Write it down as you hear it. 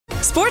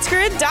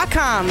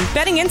SportsGrid.com.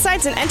 Betting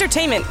insights and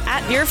entertainment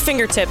at your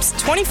fingertips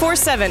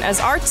 24/7 as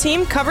our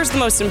team covers the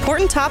most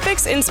important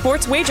topics in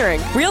sports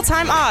wagering.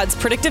 Real-time odds,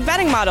 predictive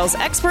betting models,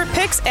 expert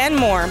picks, and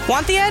more.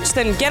 Want the edge?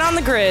 Then get on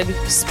the grid.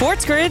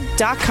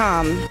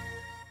 SportsGrid.com.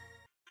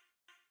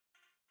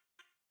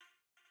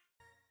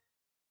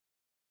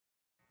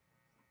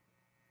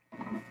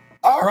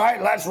 All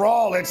right, let's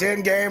roll. It's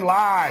in-game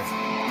live.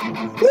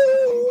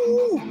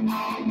 Woo!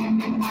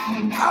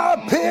 Our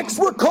picks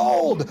were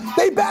cold.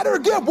 They better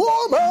get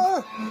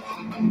warmer.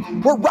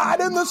 We're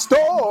riding the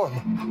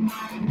storm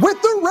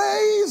with the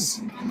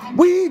Rays.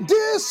 We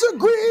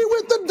disagree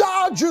with the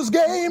Dodgers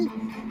game.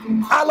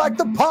 I like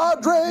the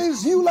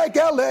Padres. You like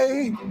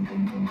LA.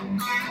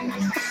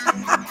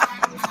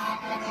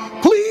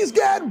 Please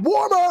get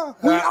warmer.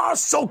 We are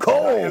so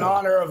cold. In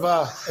honor of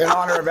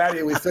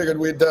Eddie, we figured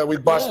we'd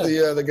bust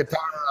the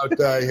guitar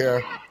out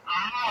here.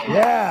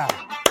 Yeah.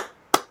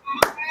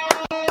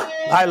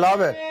 I love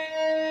it.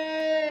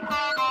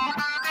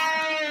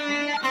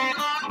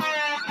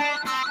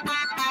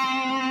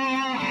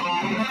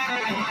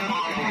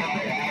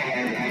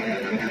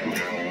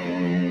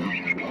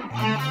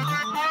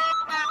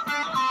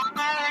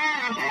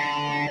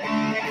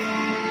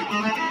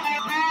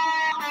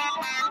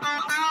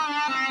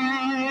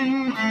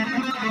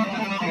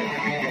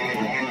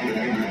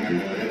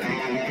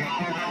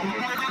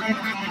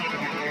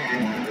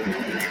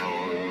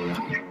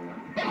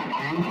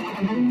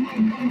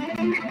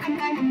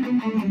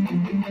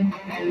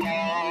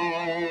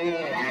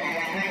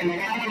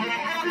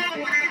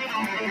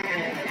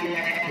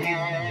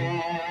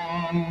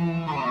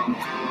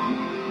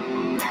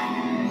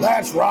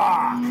 Let's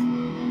rock.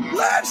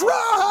 Let's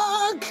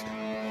rock.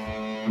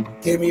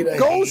 Give me the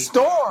Go heat.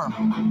 Storm.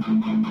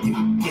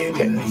 Give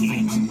me the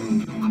heat.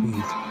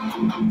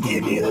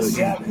 Give me the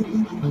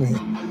 7.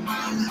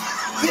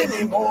 Give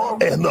me more.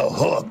 And the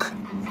hook.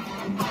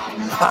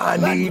 I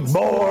need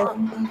more.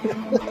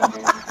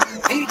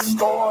 Heat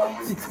storm.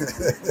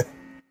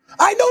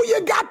 I know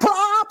you got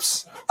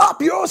props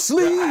up your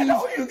sleeve. I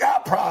know you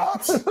got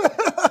props.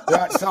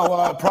 Yeah,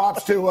 so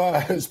props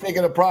to,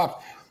 speaking of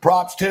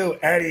props to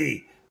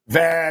Eddie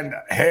Van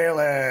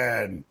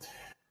Halen.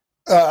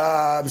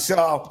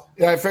 So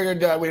I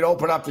figured we'd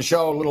open up the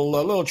show a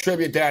little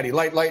tribute to Eddie,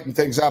 lighten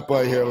things up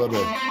here a little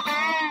bit.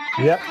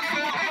 Yep.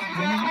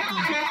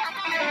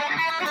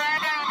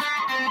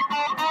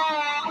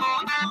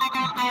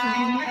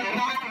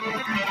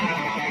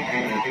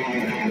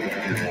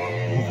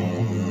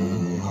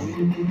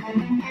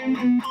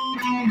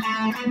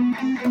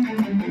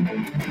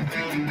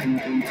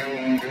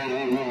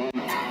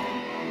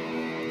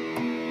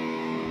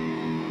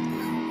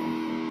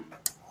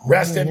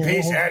 Rest in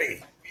peace,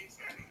 Eddie.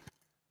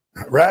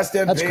 Rest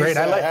in That's peace, great.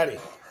 Eddie.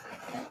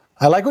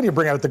 I like when you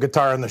bring out the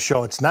guitar on the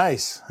show. It's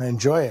nice. I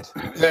enjoy it.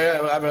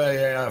 Yeah, I have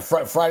a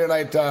Friday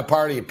night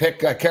party.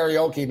 Pick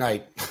karaoke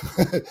night.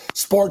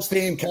 Sports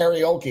themed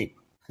karaoke.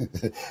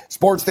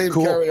 Sports themed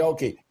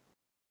karaoke.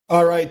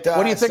 All right.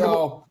 What do you think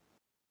about?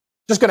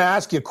 Just going to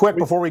ask you quick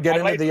before we get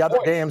into the other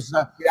games.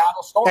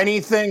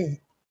 Anything?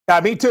 Yeah,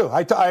 me too.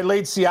 I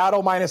laid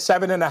Seattle minus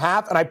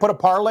 7.5, and I put a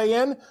parlay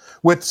in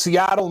with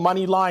Seattle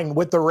money line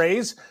with the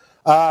Rays.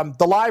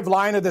 The live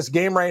line of this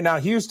game right now,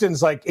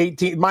 Houston's like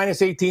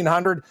minus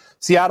 1,800,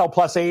 Seattle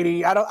plus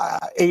 80.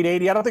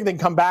 880. I don't think they can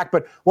come back.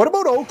 But what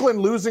about Oakland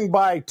losing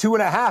by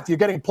 2.5? You're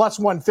getting plus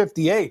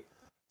 158.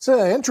 It's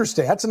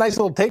interesting. That's a nice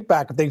little take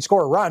back if they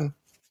score a run.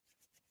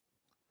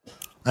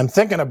 I'm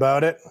thinking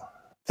about it.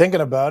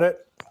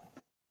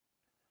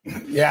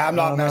 Yeah, I'm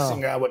not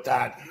messing with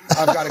that.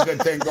 I've got a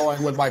good thing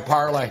going with my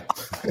parlay.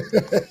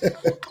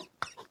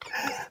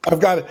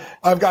 I've got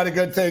a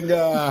good thing.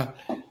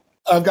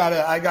 I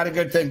got a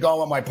good thing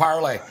going with my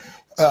parlay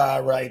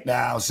right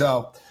now.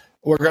 So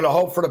we're going to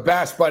hope for the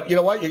best. But you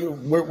know what?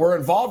 We're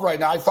involved right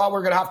now. I thought we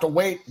were going to have to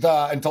wait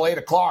until 8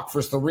 o'clock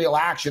for the real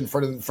action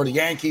for the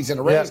Yankees and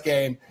the Rays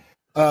game.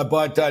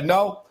 But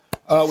no,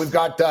 we've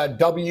got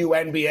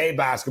WNBA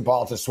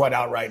basketball to sweat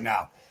out right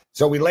now.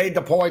 So we laid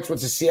the points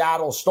with the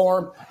Seattle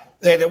Storm.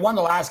 They won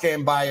the last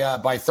game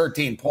by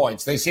 13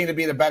 points. They seem to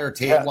be the better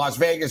team. Yeah. Las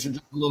Vegas are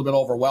just a little bit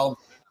overwhelmed.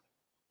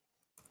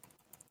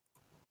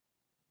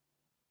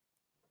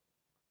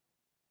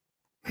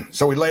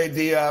 So we laid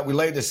the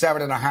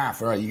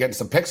 7.5. All right, you getting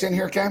some picks in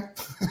here, Cam?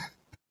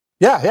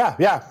 Yeah.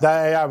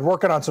 I'm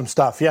working on some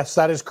stuff. Yes,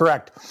 that is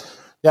correct.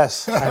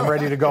 Yes, I'm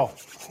ready to go.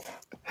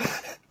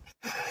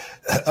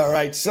 All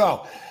right.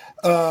 So,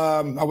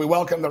 are we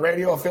welcoming the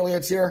radio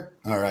affiliates here?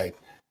 All right.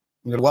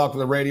 I'm going to welcome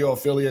the radio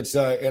affiliates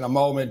in a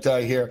moment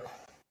here.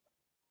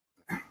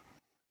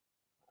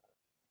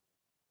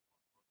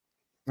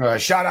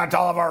 Shout out to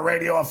all of our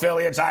radio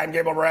affiliates. I'm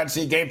Gabriel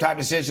Morency. Game Time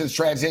Decisions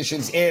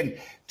transitions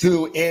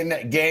into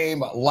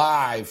in-game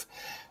live.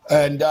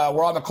 And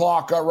we're on the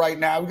clock right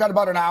now. We've got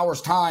about an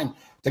hour's time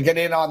to get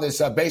in on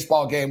this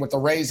baseball game with the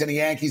Rays and the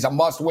Yankees. A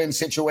must-win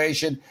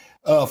situation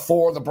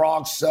for the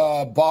Bronx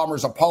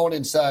Bombers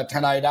opponents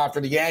tonight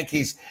after the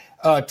Yankees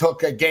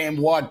took game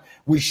one.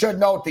 We should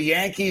note the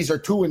Yankees are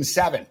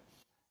 2-7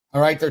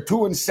 All right, they're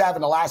 2-7.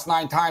 The last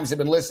 9 times they've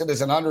been listed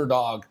as an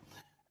underdog.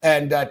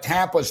 And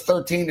Tampa's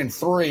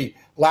 13-3.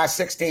 Last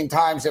 16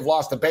 times they've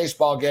lost a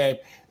baseball game.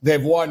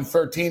 They've won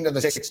 13 of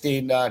the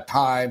 16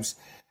 times.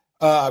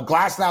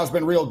 Glasnow's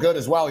been real good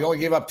as well. He only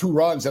gave up 2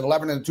 runs in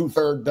 11 and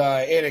 2/3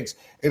 innings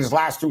in his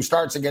last 2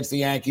 starts against the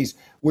Yankees,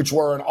 which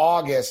were in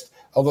August,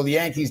 although the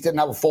Yankees didn't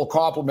have a full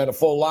complement, a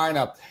full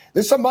lineup.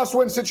 This is a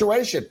must-win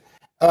situation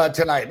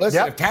tonight.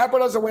 Listen, if Tampa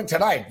doesn't win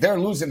tonight, they're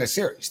losing the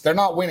series. They're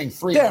not winning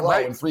 3 in a row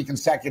in 3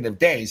 consecutive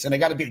days, and they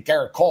got to beat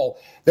Garrett Cole.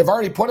 They've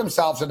already put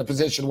themselves in a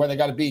position where they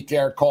got to beat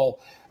Garrett Cole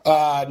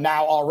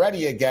now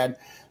already again.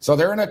 So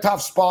they're in a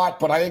tough spot,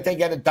 but I think they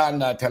get it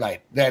done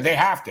tonight. They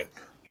have to.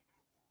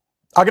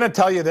 I'm going to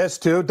tell you this,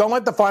 too. Don't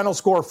let the final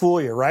score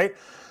fool you, right?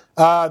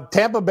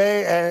 Tampa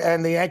Bay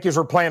and the Yankees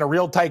were playing a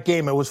real tight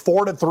game. It was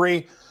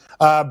 4-3.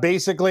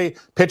 Basically,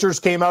 pitchers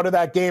came out of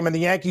that game, and the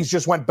Yankees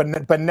just went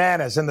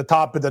bananas in the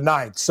top of the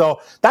 9th.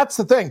 So that's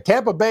the thing.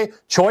 Tampa Bay,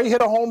 Choi hit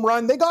a home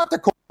run. They got the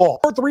call.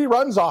 3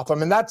 runs off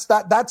him, and that's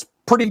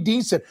pretty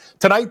decent.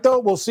 Tonight, though,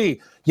 we'll see.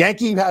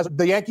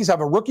 The Yankees have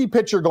a rookie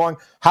pitcher going.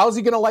 How's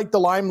he going to like the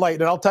limelight?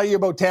 And I'll tell you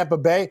about Tampa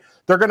Bay.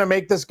 They're going to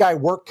make this guy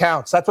work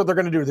counts. That's what they're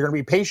going to do. They're going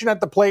to be patient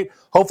at the plate,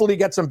 hopefully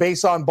get some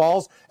base on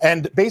balls,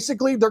 and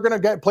basically they're going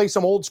to play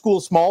some old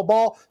school small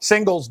ball,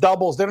 singles,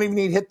 doubles. They don't even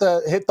need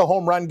to hit the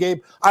home run,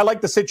 Gabe. I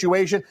like the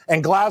situation,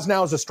 and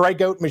Glasnow is a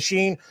strikeout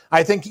machine.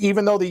 I think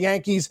even though the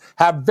Yankees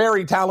have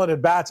very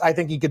talented bats, I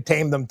think he could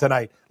tame them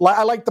tonight.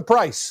 I like the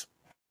price.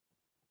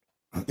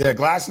 Yeah,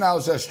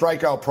 Glasnow's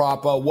strikeout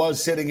prop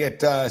was sitting at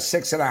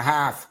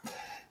 6.5,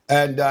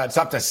 and it's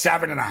up to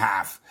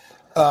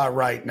 7.5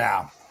 right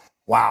now.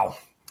 Wow,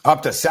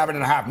 up to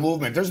 7.5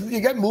 movement. You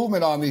get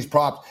movement on these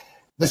props.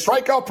 The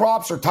strikeout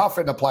props are tough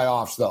in the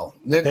playoffs, though.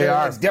 They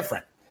are. It's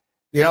different.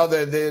 You know,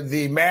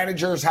 the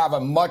managers have a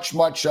much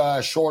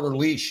shorter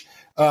leash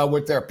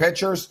with their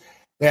pitchers.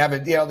 They have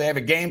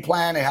a game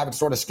plan. They have it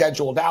sort of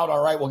scheduled out.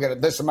 All right, we'll get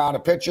this amount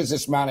of pitches,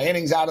 this amount of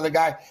innings out of the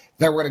guy.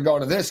 Then we're going to go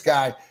to this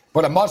guy.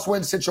 But a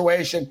must-win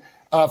situation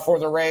for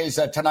the Rays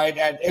tonight.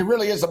 And it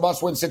really is a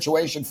must-win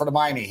situation for the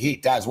Miami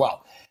Heat as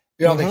well.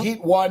 You know, the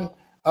Heat won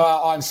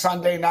on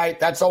Sunday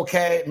night. That's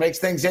okay. It makes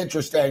things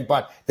interesting.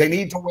 But they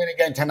need to win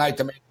again tonight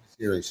to make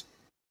the series.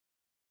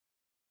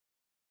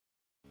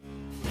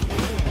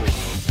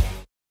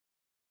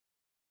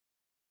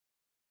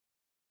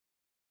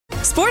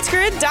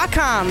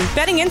 SportsGrid.com.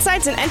 Betting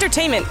insights and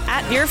entertainment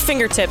at your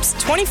fingertips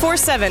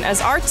 24/7 as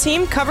our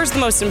team covers the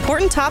most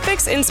important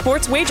topics in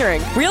sports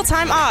wagering.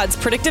 Real-time odds,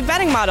 predictive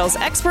betting models,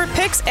 expert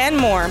picks, and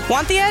more.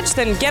 Want the edge?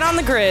 Then get on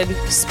the grid.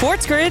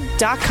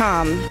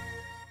 SportsGrid.com.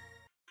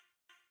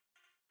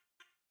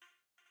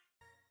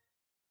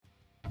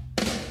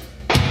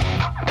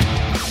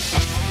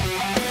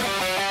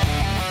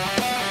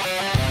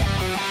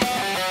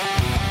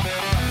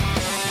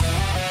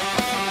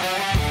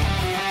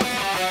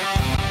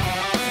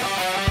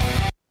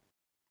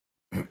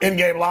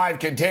 In-game live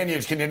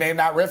continues. Can you name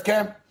that riff,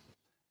 Cam?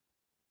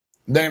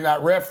 Name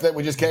that riff that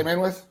we just came in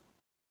with?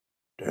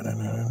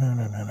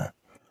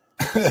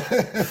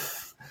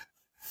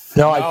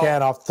 No, I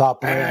can't off the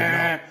top of my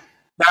head.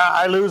 No.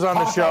 I lose on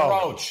the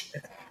show.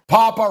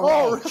 Papa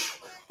Roach.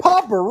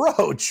 Papa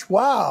Roach.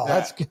 Wow,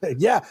 that's good.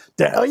 Yeah.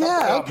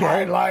 Okay.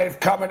 My life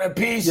coming to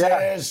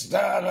pieces.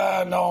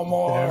 Yeah. No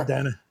more.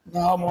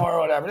 No more,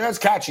 whatever. That's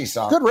a catchy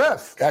song. Good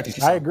riff. Catchy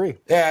song. I agree.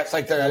 Yeah, it's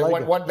like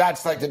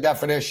that's like the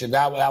definition.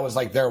 That was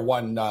like their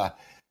one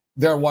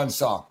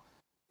song.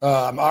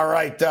 All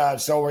right.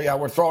 So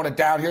we're throwing it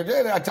down here.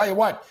 I tell you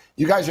what,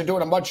 you guys are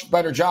doing a much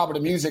better job of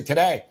the music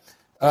today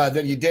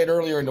than you did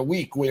earlier in the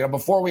week.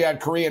 Before we had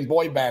Korean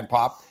boy band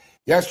pop.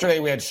 Yesterday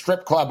we had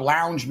strip club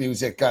lounge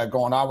music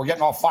going on. We're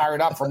getting all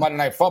fired up for Monday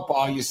Night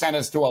Football. You sent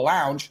us to a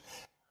lounge.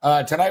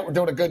 Tonight we're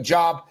doing a good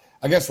job.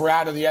 I guess we're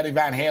out of the Eddie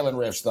Van Halen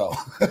riffs, though.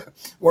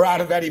 We're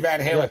out of Eddie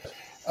Van Halen.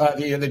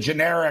 The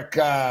generic.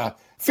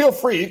 Feel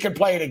free. You can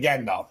play it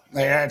again, though.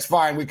 Yeah, it's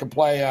fine. We can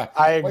play.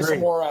 I agree. Play some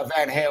more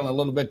Van Halen a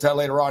little bit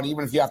later on,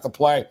 even if you have to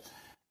play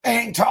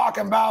Ain't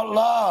Talking About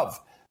Love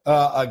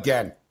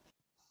again.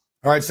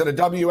 All right, so the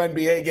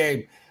WNBA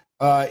game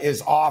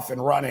is off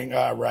and running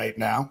right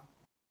now.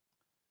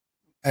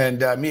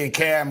 And me and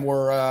Cam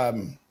were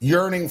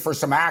yearning for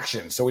some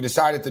action, so we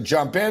decided to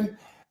jump in.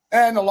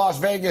 And the Las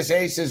Vegas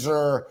Aces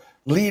are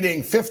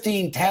leading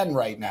 15-10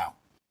 right now.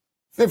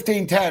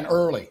 15-10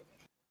 early.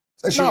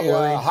 It's actually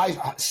high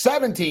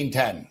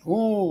 17-10.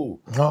 Ooh.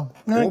 Oh,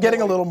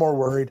 getting a little more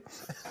worried.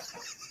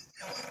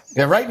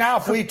 Yeah, right now,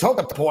 if we took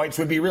the points,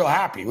 we'd be real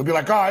happy. We'd be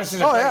like, oh, this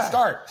is a great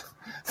start.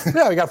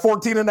 Yeah, we got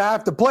 14 and a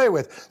half to play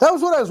with. That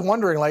was what I was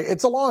wondering. Like,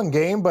 it's a long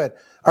game, but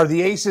are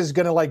the Aces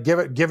going to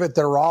give it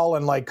their all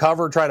and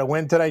cover, try to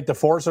win tonight to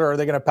force it, or are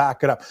they going to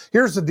pack it up?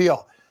 Here's the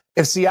deal.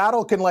 If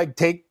Seattle can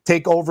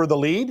take over the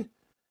lead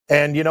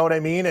and you know what I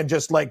mean, and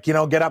just get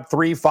up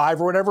 3-5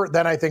 or whatever,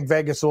 then I think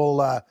Vegas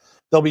will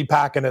they'll be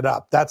packing it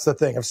up. That's the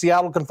thing. If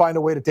Seattle can find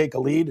a way to take a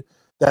lead,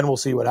 then we'll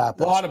see what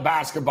happens. A lot of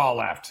basketball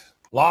left.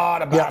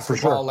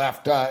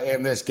 Left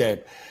in this game.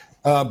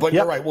 But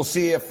you're right. We'll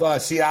see if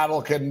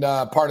Seattle can,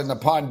 pardon the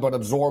pun, but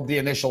absorb the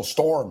initial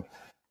storm.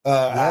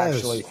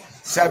 Actually,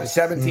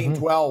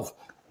 17-12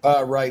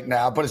 right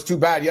now. But it's too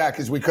bad,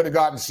 because we could have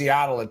gotten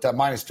Seattle at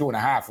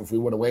 -2.5 if we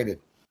would have waited.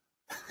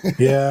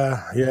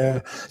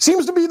 Yeah.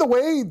 Seems to be the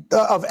way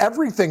of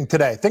everything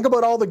today. Think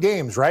about all the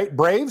games, right?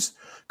 Braves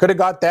could have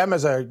got them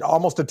as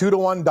almost a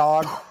 2-1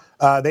 dog.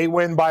 They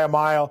win by a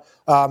mile.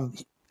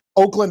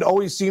 Oakland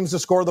always seems to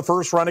score the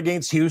first run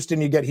against Houston.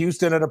 You get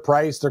Houston at a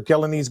price. They're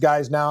killing these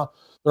guys now.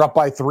 They're up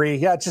by 3.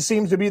 Yeah, it just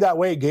seems to be that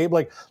way, Gabe.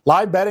 Like,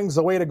 live betting's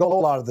the way to go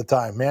a lot of the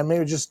time, man.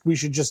 Maybe we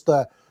should just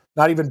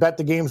not even bet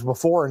the games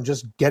before and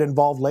just get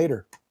involved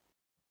later.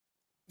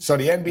 So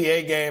the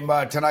NBA game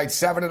tonight,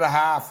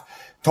 7.5.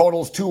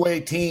 Totals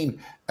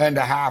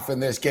 218.5 in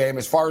this game.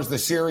 As far as the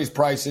series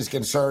price is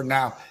concerned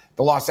now,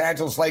 the Los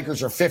Angeles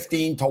Lakers are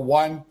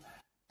 15-1.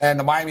 And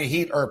the Miami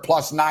Heat are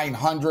plus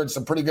 900.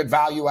 Some pretty good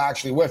value,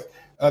 actually, with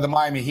the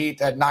Miami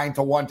Heat at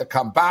 9-1 to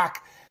come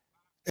back.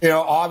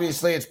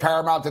 Obviously, it's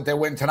paramount that they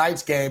win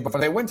tonight's game. But if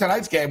they win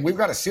tonight's game, we've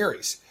got a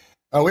series.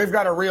 We've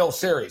got a real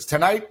series.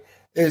 Tonight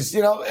is,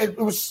 it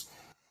was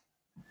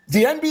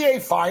the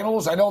NBA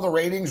Finals. I know the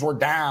ratings were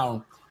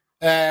down.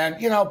 And,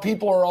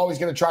 people are always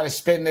going to try to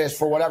spin this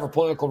for whatever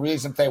political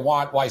reason they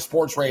want, why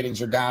sports ratings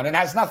are down. And it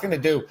has nothing to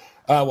do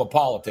with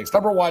politics.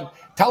 Number one,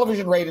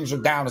 television ratings are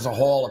down as a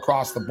whole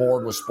across the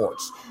board with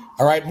sports.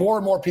 All right. More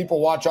and more people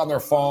watch on their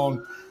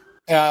phone.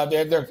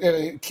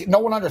 No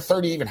one under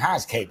 30 even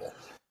has cable.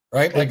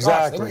 Right? Like,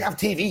 exactly. They don't have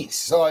TVs.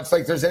 So it's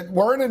like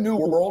we're in a new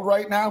world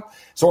right now.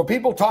 So when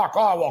people talk,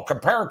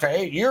 compared to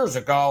 8 years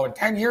ago and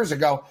 10 years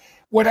ago,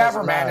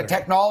 whatever, man, the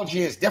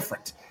technology is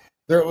different.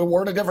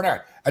 We're in a different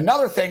era.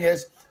 Another thing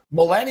is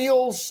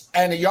millennials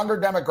and a younger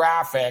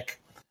demographic,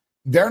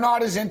 they're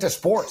not as into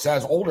sports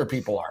as older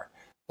people are.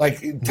 Like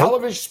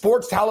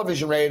sports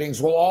television ratings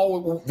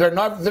they're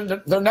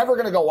never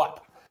going to go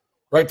up,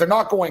 right? They're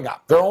not going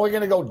up. They're only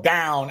going to go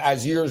down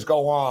as years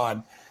go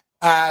on,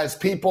 as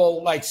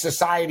people like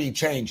society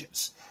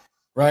changes,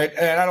 right?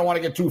 And I don't want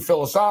to get too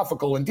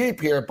philosophical and deep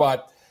here,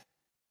 but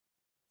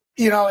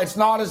it's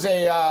not as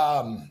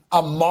a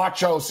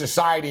macho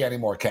society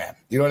anymore, Cam.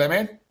 You know what I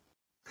mean?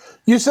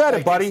 You said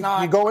it, buddy. The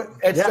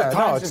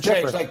times have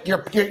changed. Like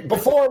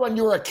before, when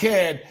you were a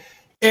kid,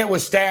 it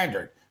was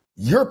standard.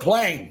 You're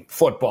playing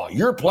football.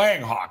 You're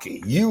playing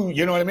hockey. You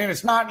know what I mean?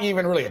 It's not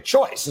even really a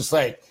choice. It's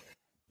like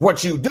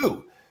what you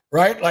do,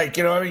 right? Like,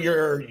 you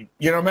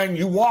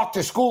walk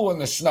to school in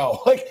the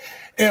snow. Like,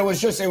 it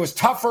was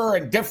tougher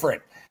and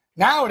different.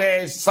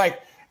 Nowadays, it's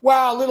like,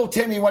 well, little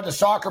Timmy went to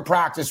soccer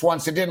practice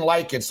once and didn't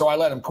like it, so I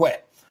let him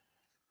quit.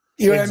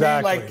 You know what I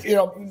mean? Like,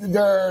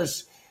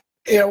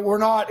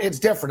 it's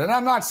different. And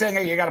I'm not saying,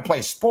 hey, you got to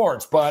play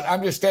sports, but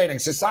I'm just stating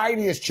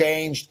society has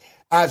changed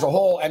as a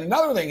whole. And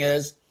another thing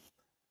is,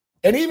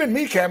 and even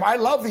me, Cam, I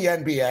love the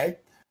NBA,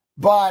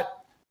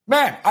 but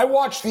man, I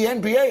watch the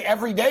NBA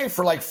every day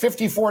for like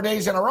 54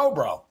 days in a row,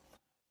 bro.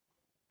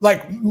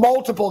 Like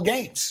multiple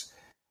games.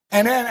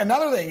 And then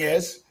another thing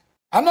is,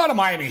 I'm not a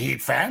Miami Heat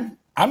fan.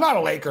 I'm not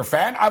a Laker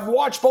fan. I've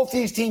watched both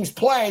these teams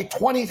play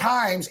 20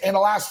 times in the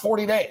last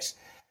 40 days.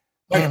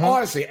 Like,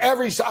 honestly,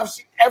 I've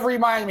seen every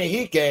Miami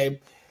Heat game.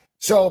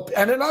 So,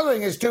 and another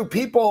thing is, too,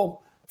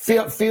 people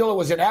feel it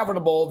was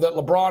inevitable that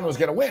LeBron was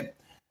going to win.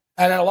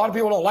 And then a lot of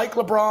people don't like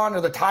LeBron,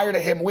 or they're tired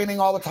of him winning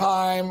all the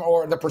time,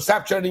 or the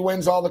perception that he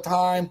wins all the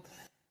time.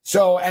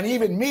 So, and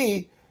even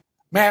me,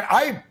 man,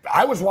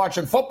 I was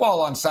watching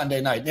football on Sunday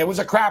night. It was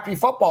a crappy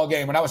football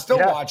game, and I was still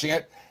watching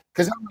it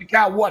because I'm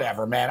like,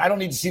 whatever, man. I don't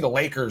need to see the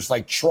Lakers,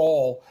 like,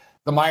 troll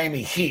the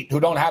Miami Heat, who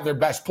don't have their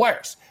best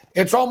players.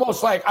 It's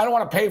almost like I don't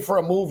want to pay for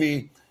a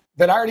movie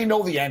that I already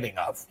know the ending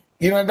of.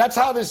 That's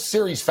how this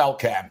series felt,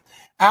 Cam.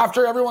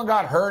 After everyone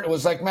got hurt, it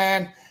was like,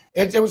 man,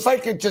 it was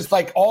like it just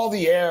like all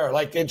the air,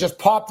 like it just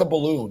popped the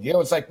balloon.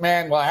 It's like,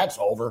 man, well, that's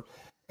over.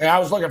 And I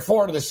was looking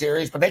forward to the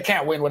series, but they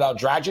can't win without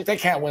Dragic. They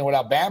can't win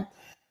without Bam.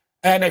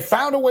 And they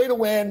found a way to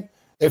win.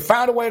 They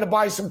found a way to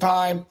buy some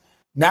time.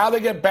 Now they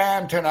get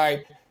Bam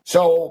tonight.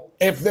 So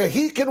if the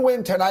Heat can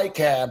win tonight,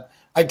 Cam,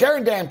 I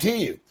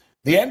guarantee you,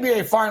 the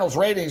NBA Finals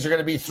ratings are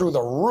going to be through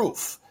the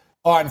roof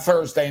on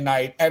Thursday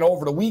night and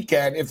over the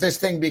weekend if this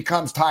thing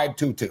becomes tied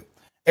 2-2.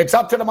 It's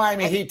up to the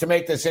Miami Heat to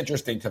make this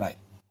interesting tonight.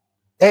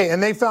 Hey,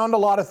 and they found a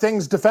lot of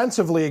things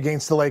defensively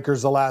against the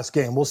Lakers the last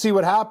game. We'll see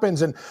what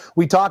happens. And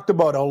we talked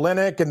about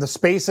Olynyk and the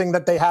spacing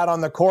that they had on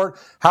the court.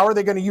 How are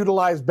they going to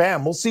utilize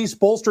Bam? We'll see.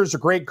 Spoelstra's a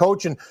great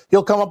coach, and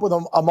he'll come up with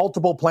a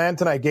multiple plan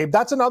tonight, Gabe.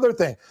 That's another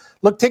thing.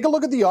 Look, take a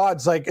look at the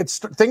odds. Like, it's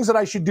things that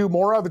I should do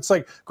more of. It's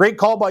like, great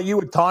call by you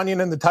with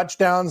Tanyan and the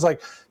touchdowns.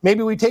 Like,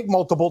 maybe we take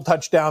multiple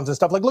touchdowns and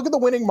stuff. Like, look at the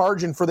winning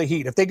margin for the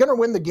Heat. If they're going to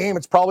win the game,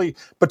 it's probably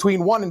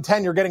between 1 and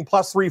 10. You're getting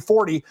plus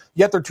 340,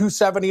 yet they're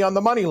 270 on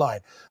the money line.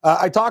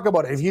 I talk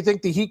about it. If you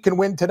think the Heat can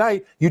win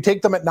tonight, you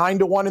take them at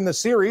 9-1 in the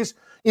series,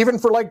 even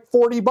for like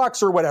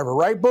 $40 or whatever,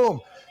 right?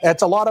 Boom.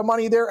 It's a lot of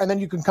money there, and then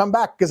you can come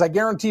back, because I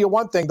guarantee you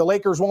one thing, the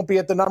Lakers won't be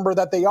at the number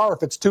that they are.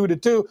 If it's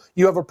 2-2,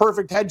 you have a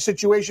perfect hedge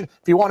situation.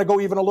 If you want to go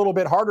even a little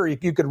bit harder,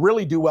 you could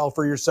really do well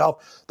for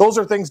yourself. Those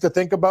are things to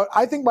think about.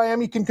 I think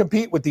Miami can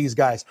compete with these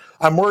guys.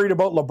 I'm worried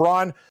about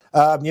LeBron,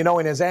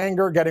 in his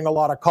anger, getting a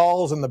lot of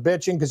calls and the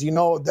bitching, because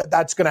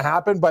that's going to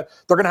happen, but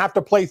they're going to have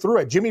to play through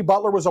it. Jimmy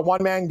Butler was a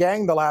one-man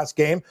gang the last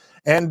game,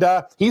 and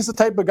he's the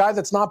type of guy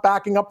that's not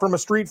backing up from a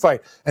street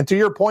fight. And to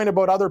your point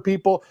about other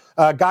people,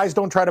 guys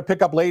don't try to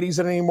pick up ladies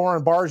anymore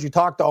in bars. You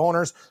talk to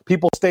owners,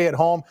 people stay at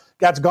home.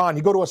 That's gone.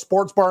 You go to a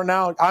sports bar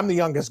now. I'm the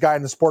youngest guy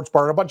in the sports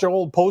bar. A bunch of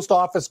old post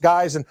office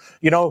guys and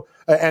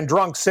and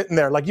drunks sitting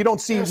there. Like, you don't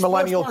see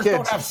millennial kids.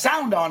 Don't have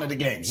sound on at the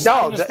games.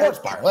 No, the sports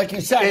bar, like you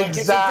said.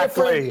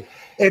 Exactly.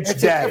 It's a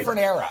different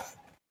era.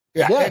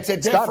 Yeah, it's a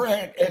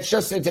different.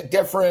 It's a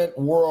different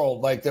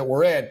world like that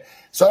we're in.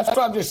 So that's what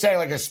I'm just saying.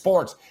 Like, a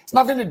sports, it's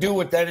nothing to do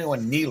with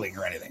anyone kneeling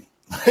or anything.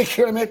 Like,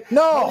 you know what I mean?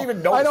 No, I don't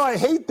even notice. I know. I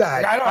hate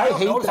that.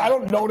 I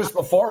don't notice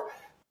before.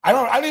 I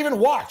don't even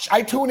watch.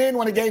 I tune in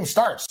when a game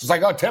starts. It's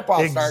like,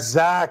 tip-off starts.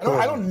 Exactly.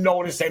 I don't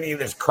notice any of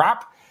this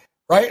crap,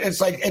 right?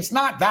 It's like, it's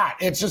not that.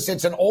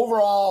 It's an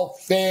overall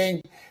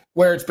thing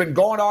where it's been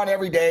going on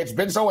every day. It's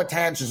been so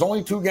intense. There's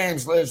only 2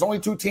 games. There's only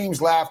 2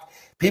 teams left.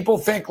 People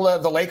think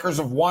the Lakers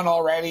have won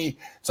already.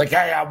 It's like,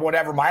 yeah,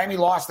 whatever. Miami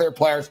lost their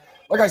players.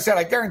 Like I said,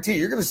 I guarantee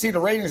you're going to see the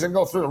ratings and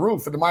go through the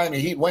roof for the Miami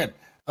Heat win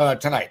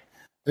tonight.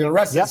 The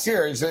rest of the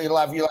series, you'll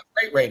have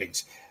great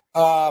ratings.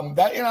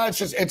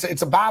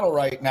 It's a battle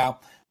right now.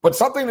 But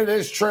something that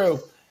is true,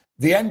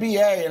 the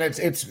NBA, and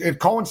it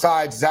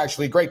coincides, is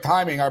actually great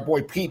timing. Our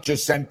boy Pete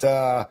just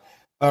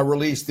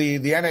released the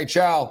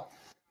NHL.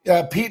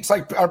 Pete's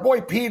like, our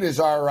boy Pete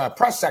is our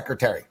press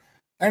secretary.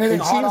 Anything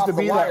hot off the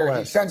wire,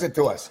 he sends it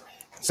to us.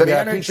 So the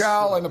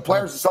NHL and the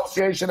Players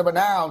Association have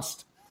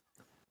announced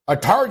a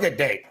target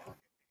date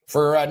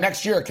for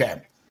next year,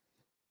 Cam.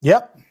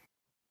 Yep.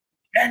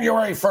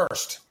 January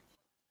 1st.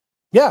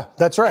 Yeah,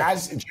 that's right.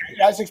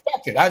 As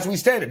expected, as we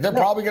stated. They're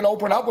probably going to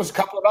open up with a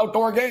couple of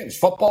outdoor games,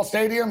 football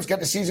stadiums,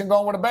 get the season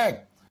going with a bang.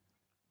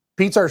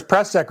 Pete's our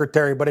press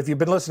secretary, but if you've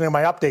been listening to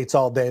my updates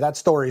all day, that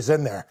story's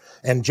in there.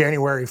 And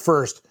January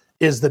 1st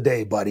is the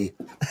day, buddy.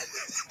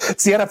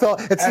 It's the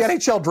NFL. It's the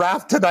NHL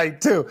draft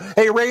tonight, too.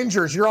 Hey,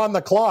 Rangers, you're on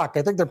the clock.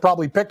 I think they're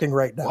probably picking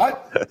right now.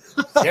 What?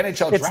 The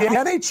NHL draft? It's the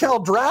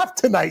NHL draft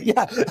tonight.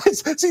 Yeah.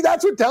 See,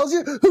 that's what tells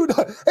you.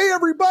 Hey,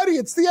 everybody,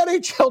 it's the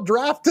NHL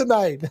draft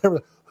tonight.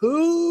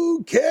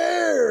 Who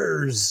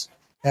cares?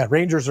 Yeah,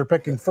 Rangers are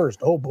picking first.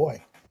 Oh,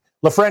 boy.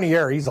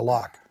 Lafreniere, he's a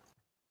lock.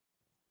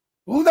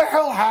 Who the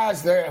hell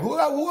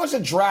who has a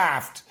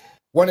draft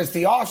when it's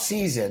the off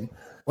season,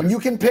 when you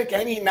can pick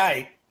any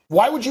night?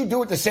 Why would you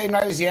do it the same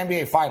night as the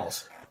NBA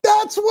Finals?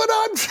 That's what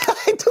I'm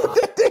trying to.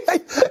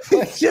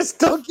 I just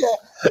don't get.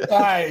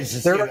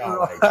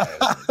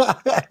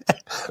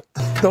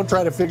 Don't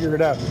try to figure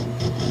it out.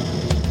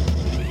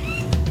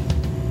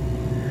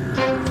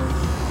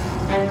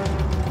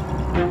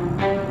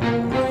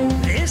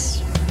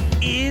 This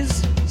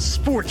is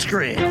Sports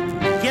Grid.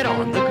 Get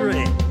on the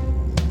grid.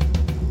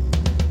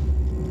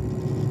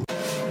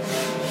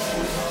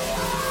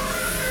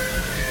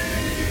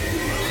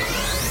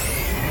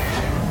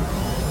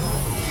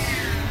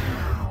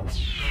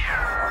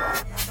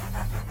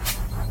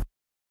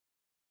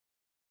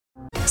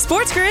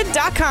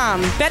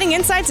 SportsGrid.com. Betting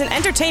insights and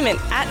entertainment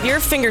at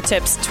your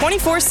fingertips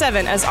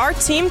 24/7 as our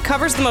team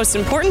covers the most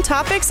important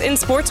topics in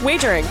sports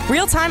wagering.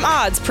 Real-time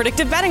odds,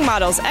 predictive betting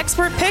models,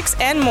 expert picks,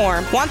 and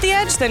more. Want the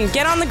edge? Then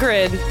get on the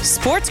grid.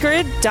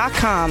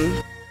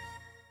 SportsGrid.com.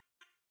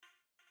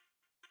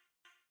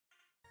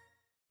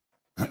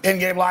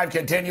 In-game live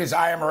continues.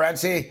 I am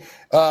Morency.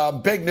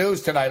 Big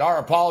news tonight. Our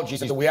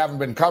apologies that we haven't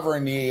been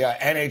covering the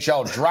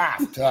NHL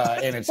draft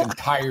in its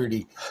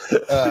entirety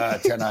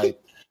tonight.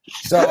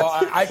 So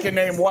I can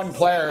name one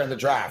player in the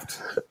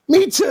draft.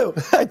 Me too.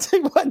 I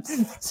think one.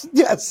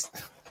 Yes.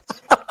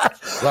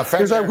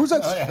 Who's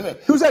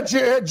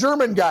that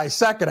German guy?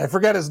 Second, I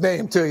forget his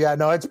name too. Yeah,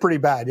 no, it's pretty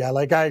bad. Yeah,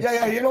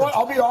 Yeah. You know what?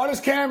 I'll be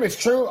honest, Cam. It's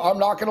true. I'm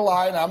not going to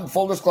lie. And I'm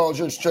full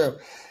disclosure. It's true.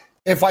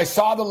 If I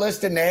saw the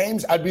list of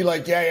names, I'd be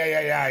like,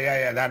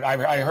 yeah. That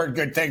I heard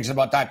good things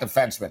about that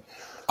defenseman.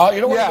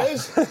 You know what it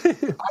is?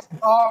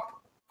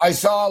 I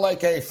saw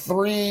like a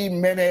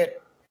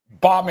 3-minute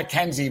Bob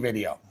McKenzie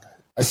video.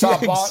 I saw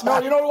Bob. No,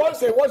 you know what it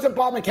was? It wasn't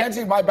Bob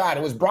McKenzie. My bad.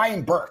 It was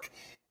Brian Burke.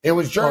 It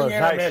was during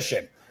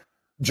intermission.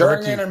 Nice.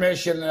 During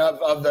intermission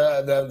of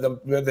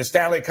the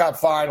Stanley Cup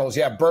Finals.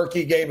 Yeah,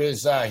 Berkey gave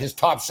his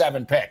top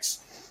 7 picks.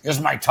 Here's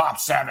my top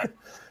 7.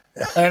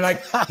 And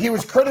he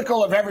was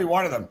critical of every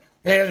one of them.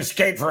 He didn't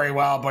skate very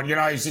well, but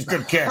he's a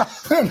good kid.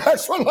 And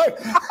that's what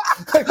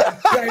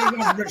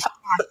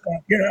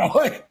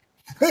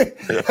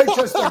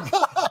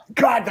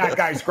God, that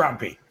guy's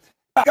grumpy.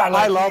 God,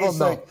 I love him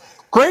though.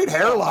 Great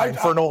hairline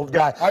for an old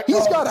guy.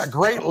 He's got a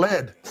great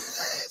lid.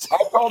 I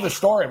told the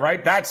story, right?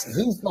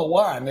 He's the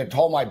one that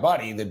told my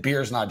buddy that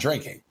beer's not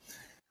drinking,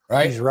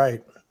 right? He's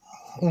right.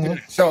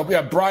 Mm-hmm. So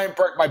yeah, Brian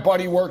Burke, my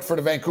buddy, worked for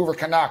the Vancouver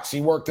Canucks.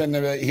 He worked in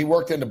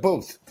the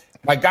booth.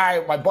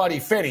 My buddy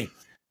Finny,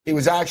 he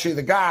was actually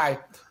the guy.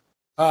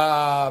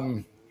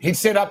 He'd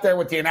sit up there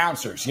with the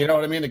announcers. You know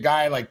what I mean? The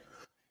guy like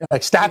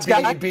stats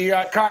guy. He'd be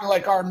kind of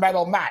like our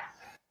metal Matt.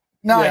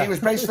 No, Yeah. he was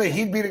basically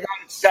he'd be the guy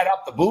that set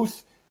up the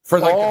booth for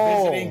like the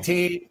visiting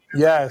team.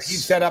 Yes, he'd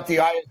set up the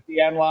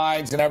ISDN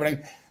lines and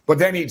everything. But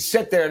then he'd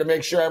sit there to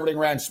make sure everything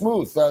ran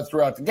smooth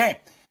throughout the game.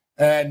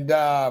 And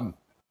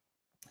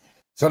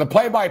so the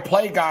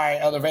play-by-play guy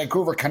of the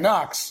Vancouver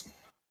Canucks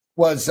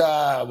was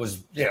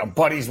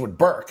buddies with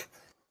Burke.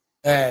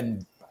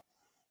 And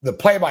the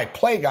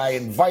play-by-play guy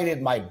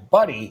invited my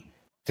buddy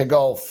to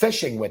go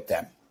fishing with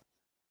them.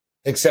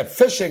 Except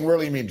fishing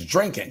really means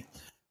drinking.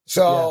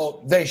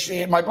 So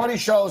my buddy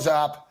shows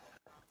up,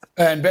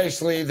 and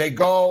basically they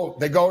go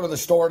to the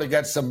store to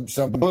get some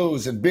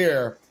booze and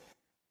beer.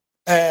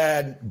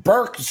 And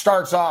Burke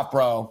starts off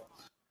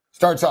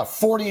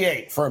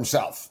 48 for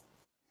himself.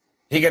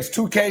 He gets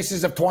 2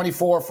 cases of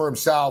 24 for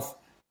himself,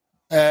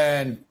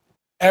 and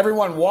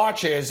everyone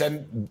watches,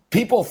 and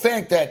people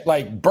think that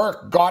like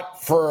Burke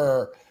got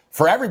for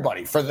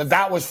everybody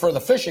that was for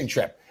the fishing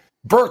trip.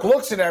 Burke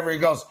looks at everybody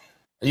and goes,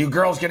 "Are you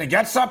girls going to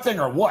get something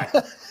or what?"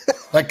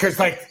 Because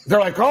they're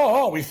like,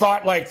 oh, we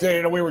thought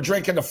we were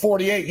drinking the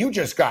 48 you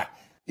just got.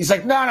 He's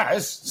like, no,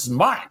 this is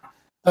mine.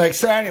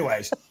 So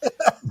anyways,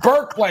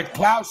 Burke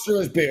plows through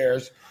his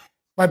beers.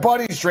 My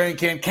buddy's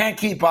drinking, can't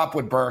keep up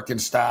with Burke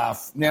and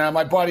stuff.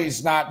 My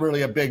buddy's not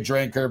really a big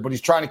drinker, but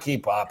he's trying to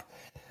keep up.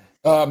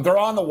 They're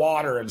on the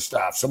water and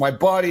stuff. So my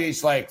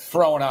buddy's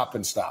throwing up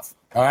and stuff.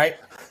 All right.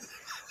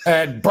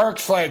 And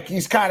Burke's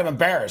he's kind of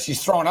embarrassed.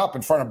 He's throwing up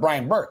in front of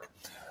Brian Burke.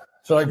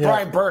 So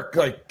Brian Burke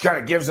kind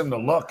of gives him the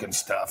look and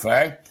stuff,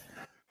 right?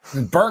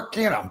 And Burke,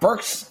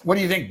 Burke's, what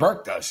do you think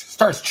Burke does?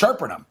 Starts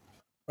chirping him.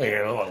 Hey,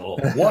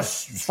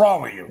 what's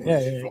wrong with you?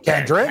 Yeah,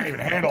 can't drink. Can't even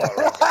handle it.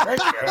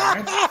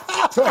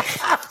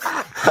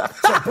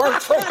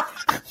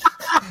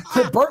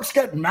 So Burke's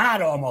getting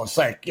mad almost.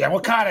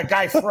 What kind of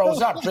guy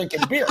throws up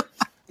drinking beer?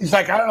 He's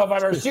like, I don't know if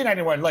I've ever seen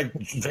anyone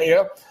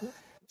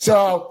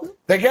So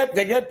they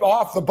get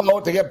off the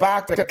boat, they get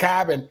back to the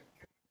cabin,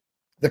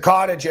 the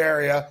cottage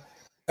area,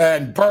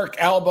 and Burke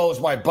elbows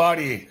my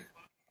buddy.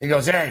 He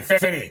goes, "Hey,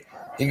 Finny."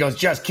 He goes,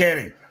 "Just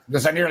kidding."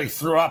 Because I nearly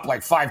threw up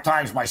 5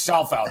 times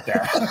myself out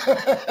there.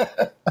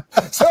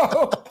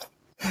 So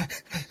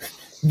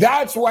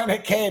that's when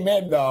it came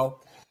in, though,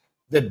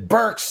 that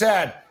Burke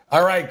said,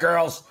 "All right,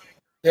 girls,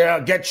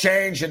 get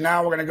changed, and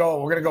now we're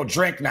gonna go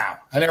drink now."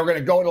 And then we're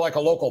gonna go to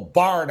a local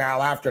bar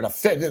now after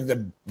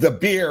the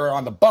beer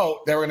on the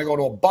boat. They were gonna go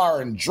to a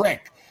bar and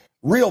drink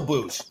real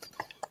booze.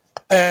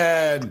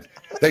 And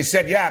they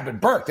said, "Yeah, but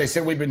Burke," they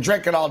said, "we've been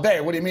drinking all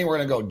day. What do you mean we're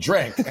gonna go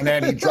drink?" And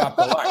then he dropped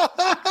the line.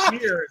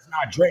 Beer is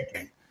not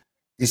drinking.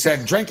 He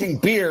said, drinking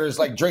beer is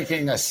like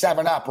drinking a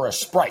 7-Up or a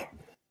Sprite.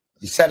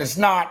 He said, it's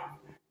like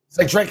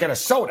drinking a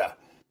soda.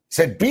 He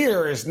said,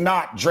 beer is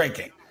not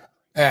drinking.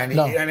 And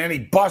then he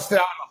busted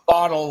out a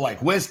bottle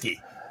like whiskey.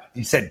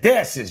 He said,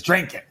 this is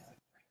drinking.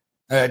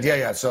 So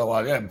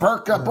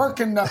Burke can pound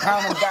him down.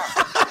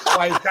 That's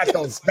why he's got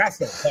those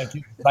vessels.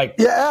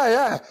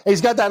 Yeah.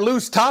 He's got that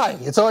loose tie.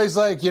 It's always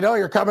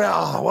you're coming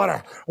out.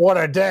 Oh, what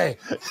a day.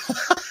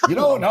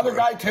 Another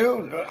guy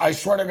too, I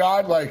swear to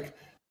God,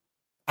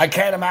 I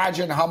can't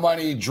imagine how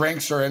many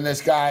drinks are in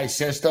this guy's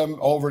system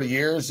over the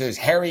years, is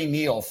Harry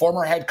Neal,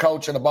 former head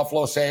coach of the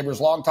Buffalo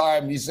Sabres, long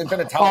time. He's been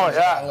a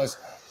television analyst.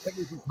 I think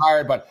he's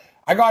retired, but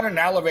I got in an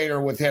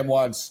elevator with him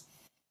once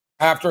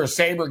after a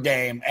Sabre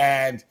game,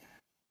 and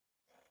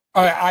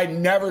I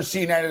never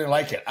seen anything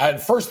like it.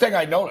 First thing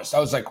I noticed,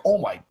 I was like, oh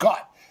my God.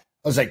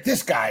 I was like,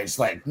 this guy's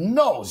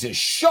nose is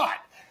shut.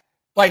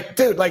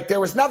 Dude, there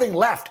was nothing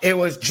left. It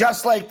was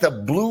just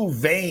the blue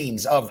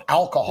veins of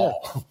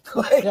alcohol.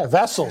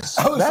 Vessels.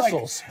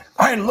 Vessels.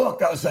 I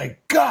looked, I was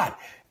like, God.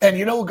 And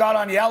who got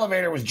on the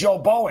elevator was Joe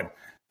Bowen.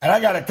 And I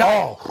got to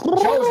tell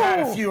you, Joe's had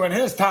a few in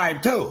his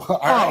time, too.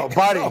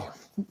 Buddy.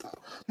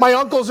 My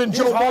uncle's in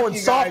Joe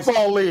Bowen's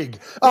softball league.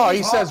 Oh,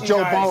 he says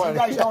Joe Bowen. You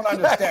guys don't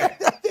understand.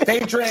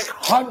 They drink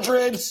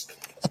hundreds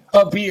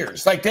of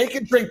beers. They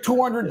could drink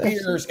 200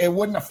 beers. It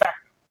wouldn't affect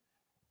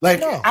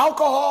them.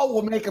 Alcohol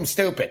will make them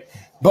stupid.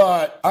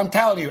 But I'm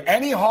telling you,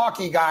 any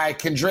hockey guy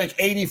can drink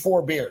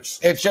 84 beers.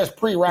 It's just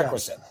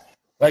prerequisite.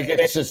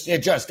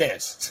 It just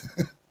is.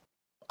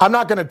 I'm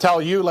not going to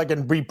tell you,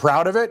 and be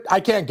proud of it.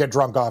 I can't get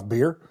drunk off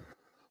beer.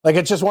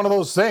 It's just one of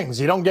those things.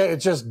 You don't get,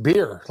 it's just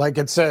beer.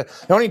 It's the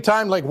only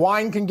time,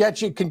 wine can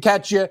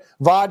catch you,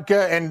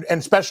 vodka, and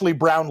especially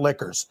brown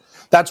liquors.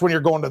 That's when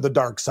you're going to the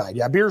dark side.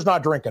 Yeah, beer's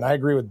not drinking. I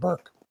agree with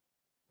Burke.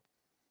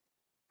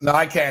 No,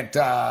 I can't.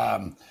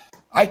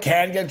 I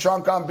can get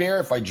drunk on beer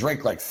if I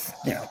drink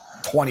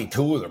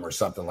 22 of them or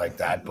something like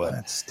that. But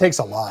it takes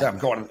a lot.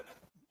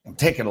 I'm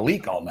taking a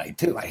leak all night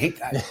too. I hate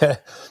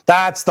that.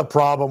 That's the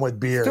problem with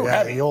beer. It's too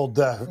heavy. The old.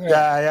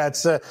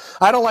 It's.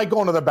 I don't like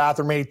going to the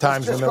bathroom 8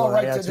 times in the middle of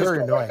the night. It's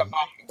very annoying.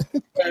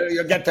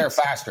 You'll get there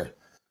faster.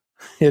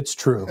 It's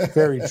true.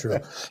 Very true.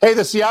 Hey,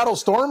 the Seattle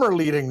Storm are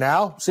leading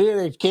now. See,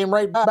 they came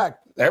right back.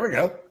 There we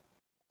go.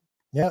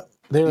 Yeah.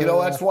 You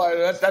know, that's why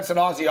that's an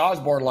Ozzy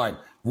Osbourne line.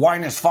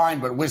 Wine is fine,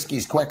 but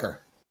whiskey's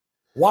quicker.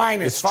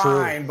 Wine is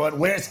fine, but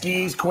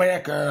whiskey's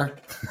quicker.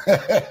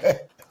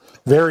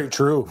 Very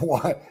true.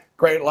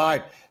 Great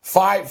line.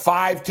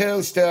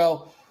 5-2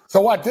 still. So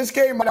what? This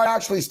game might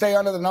actually stay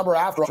under the number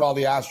after all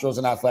the Astros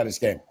and Athletics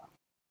game.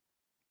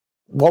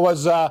 What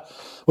was it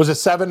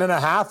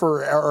 7.5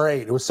 or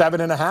 8? It was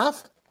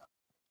 7.5?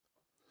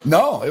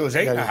 No, it was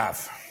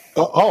 8.5.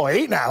 Oh,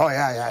 8 now. Oh,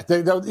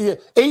 yeah.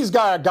 A's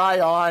got a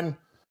guy on.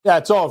 Yeah,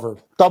 it's over.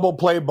 Double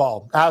play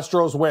ball.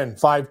 Astros win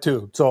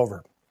 5-2. It's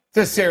over.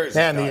 This series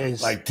and is the done.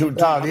 A's. Like two.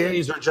 The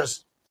A's are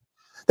just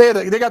they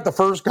got the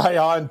first guy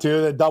on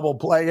too. The double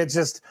play. It's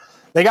just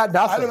they got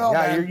nothing. I don't know,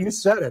 man. You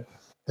said it.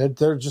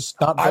 They're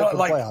just not built for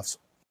the playoffs.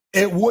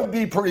 It would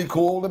be pretty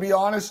cool, to be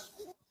honest,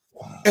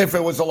 if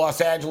it was the Los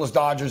Angeles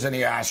Dodgers and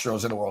the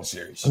Astros in the World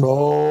Series.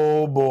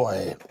 Oh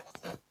boy.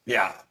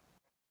 Yeah,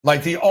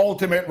 like the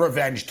ultimate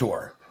revenge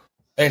tour.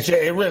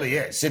 It really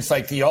is. It's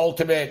like the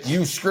ultimate,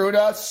 you screwed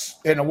us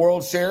in a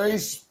World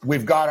Series,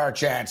 we've got our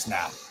chance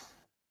now.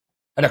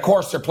 And, of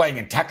course, they're playing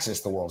in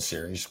Texas, the World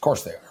Series. Of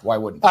course they are. Why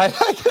wouldn't they?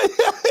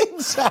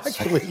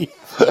 Exactly.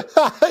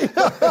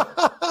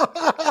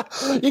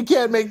 You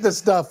can't make this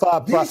stuff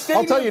up. I'll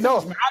tell you, no.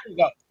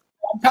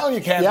 I'm telling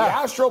you, Cam, the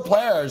Astro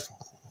players,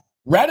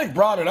 Reddick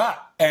brought it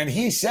up, and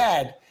they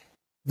said,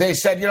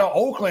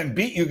 Oakland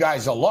beat you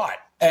guys a lot.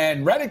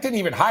 And Reddick didn't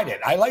even hide it.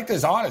 I liked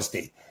his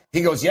honesty.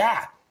 He goes,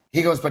 yeah.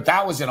 He goes, but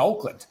that was in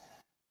Oakland.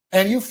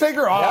 And you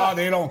figure,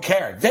 they don't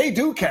care. They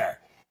do care.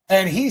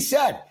 And he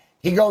said,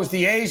 he goes,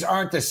 the A's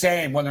aren't the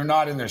same when they're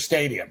not in their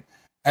stadium.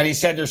 And he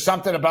said there's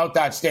something about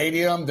that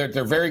stadium that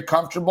they're very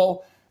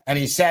comfortable. And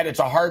he said it's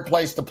a hard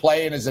place to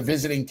play in as a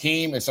visiting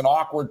team. It's an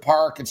awkward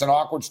park. It's an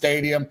awkward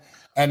stadium.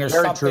 And there's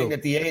something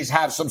that the A's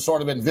have some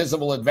sort of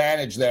invisible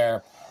advantage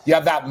there. You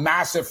have that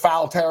massive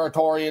foul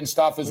territory and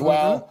stuff as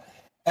well.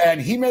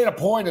 And he made a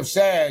point of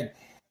saying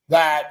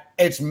that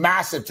it's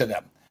massive to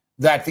them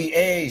that the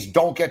A's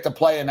don't get to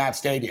play in that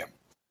stadium.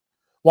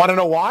 Want to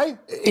know why?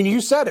 And you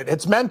said it.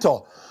 It's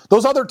mental.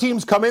 Those other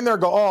teams come in there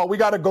and go, oh, we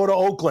got to go to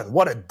Oakland.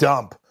 What a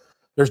dump.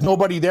 There's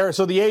nobody there.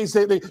 So the A's,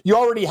 you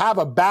already have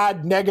a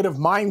bad negative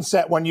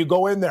mindset when you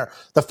go in there.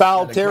 The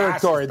foul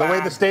territory, the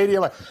way the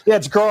stadium,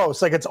 it's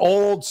gross. Like it's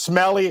old,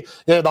 smelly.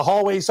 The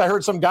hallways, I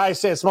heard some guy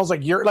say it smells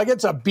like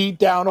it's a beat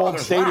down old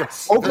stadium.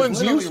 Rats.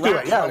 Oakland's used to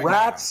it. Yeah,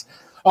 rats.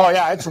 Oh,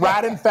 yeah, it's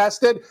rat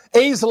infested.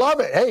 A's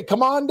love it. Hey,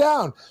 come on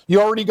down. You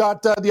already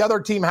got the other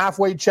team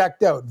halfway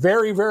checked out.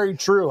 Very, very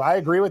true. I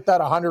agree with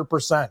that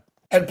 100%.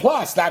 And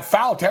plus, that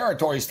foul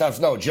territory stuff's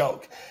no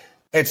joke.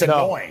 It's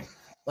annoying.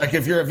 Like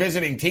if you're a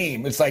visiting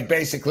team, it's like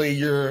basically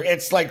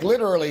it's like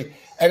literally,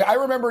 and I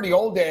remember in the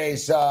old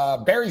days,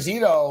 Barry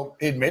Zito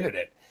admitted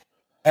it.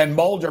 And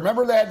Mulder,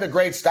 remember they had the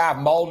great staff,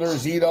 Mulder,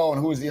 Zito, and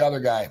who was the other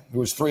guy? Who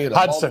was three of them?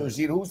 Hudson. Mulder,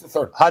 Zito, who was the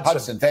third?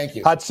 Hudson, thank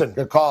you. Hudson.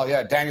 Good call,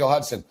 yeah, Daniel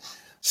Hudson.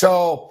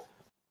 So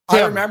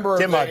I remember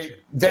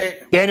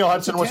Daniel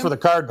Hudson was for the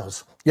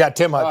Cardinals. Yeah,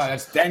 Tim Hudson.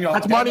 That's Daniel.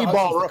 That's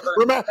Moneyball.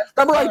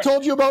 Remember I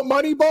told you about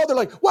Moneyball? They're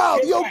like, wow,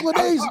 the Oakland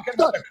A's.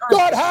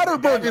 God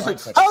Hatterberg is like,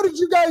 how did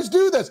you guys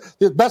do this?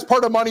 The best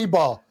part of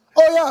Moneyball.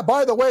 Oh, yeah,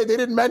 by the way, they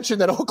didn't mention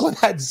that Oakland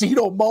had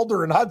Zito,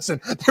 Mulder, and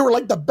Hudson. They were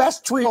like the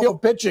best trio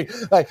of pitching.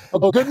 Like,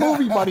 good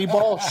movie,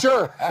 Moneyball.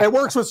 Sure. It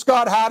works with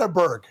Scott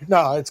Hatterberg.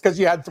 No, it's because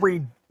you had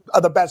three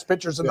of the best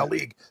pitchers in the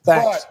league.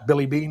 Thanks,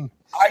 Billy Bean.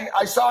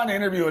 I saw an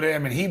interview with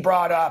him, and he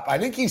brought up, I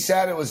think he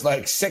said it was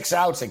like 6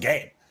 outs a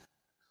game.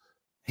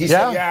 He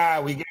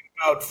said, we get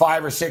about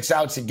 5 or 6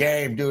 outs a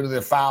game due to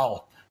the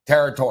foul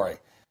territory.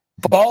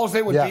 Balls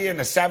that would be in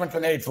the 7th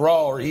and 8th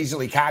row are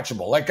easily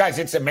catchable. Like, guys,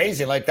 it's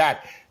amazing like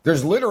that.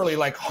 There's literally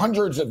like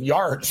hundreds of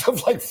yards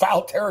of like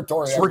foul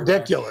territory. It's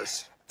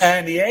ridiculous.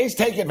 And the A's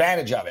take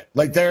advantage of it.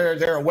 Like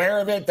they're aware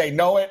of it. They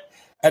know it.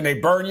 And they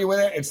burn you with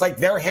it. It's like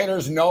their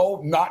hitters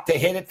know not to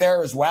hit it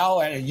there as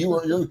well. And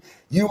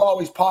you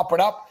always pop it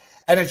up.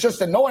 And it's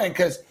just annoying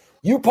because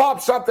you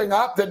pop something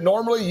up that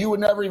normally you would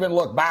never even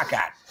look back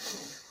at.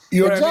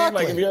 You know what I mean?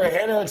 Like if you're a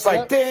hitter, it's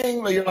like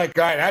ding. You're like,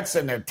 all right, that's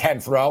in the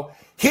 10th row.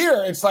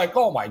 Here, it's like,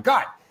 oh my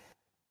God.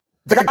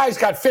 The guy's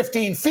got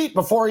 15 feet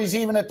before he's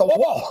even at the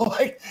wall.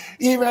 Like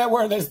even at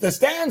where the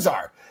stands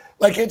are.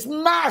 Like it's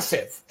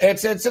massive.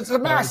 It's a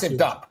massive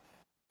dump.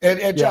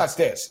 It just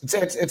is.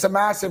 It's a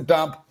massive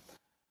dump.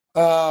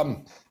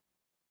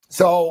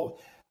 So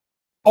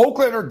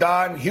Oakland are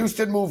done.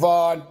 Houston move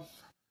on.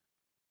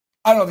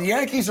 I don't know. The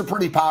Yankees are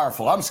pretty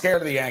powerful. I'm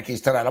scared of the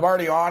Yankees tonight. I'm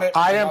already on it.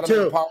 I am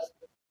too.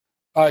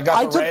 I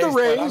took the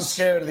Rays. I'm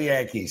scared of the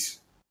Yankees.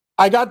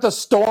 I got the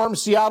Storm.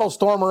 Seattle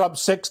Storm are up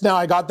 6 now.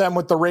 I got them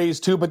with the Rays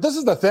too. But this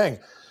is the thing.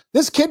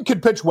 This kid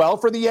could pitch well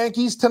for the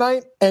Yankees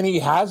tonight, and he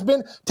has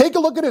been. Take a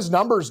look at his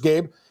numbers,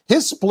 Gabe.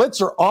 His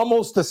splits are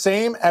almost the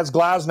same as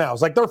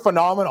Glasnow's. Like, they're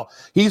phenomenal.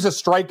 He's a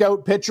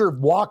strikeout pitcher,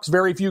 walks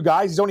very few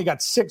guys. He's only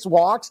got 6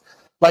 walks.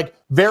 Like,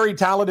 very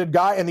talented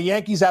guy, and the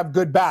Yankees have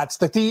good bats.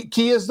 The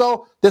key is,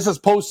 though, this is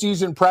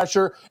postseason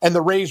pressure, and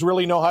the Rays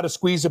really know how to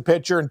squeeze a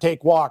pitcher and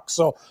take walks.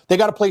 So they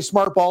got to play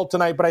smart ball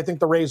tonight, but I think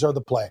the Rays are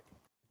the play.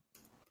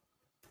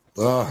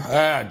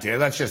 Dude,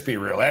 let's just be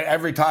real.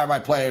 Every time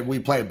we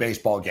play a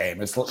baseball game,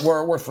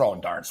 we're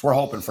throwing darts. We're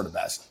hoping for the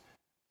best.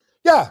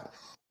 Yeah.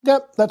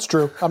 Yep, that's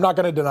true. I'm not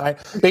going to deny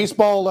it.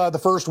 Baseball, the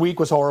first week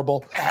was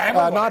horrible.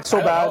 Not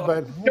so bad,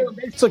 but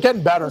it's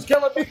getting better. It's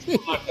killing me.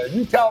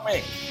 You tell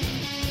me.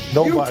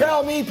 Nobody.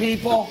 Tell me,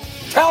 people.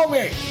 Tell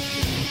me.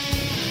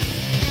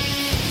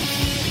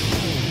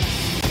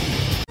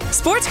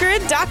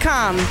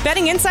 SportsGrid.com.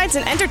 Betting insights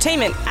and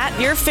entertainment at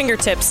your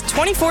fingertips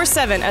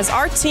 24/7 as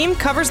our team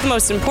covers the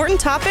most important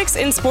topics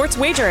in sports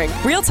wagering.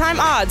 Real-time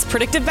odds,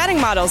 predictive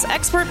betting models,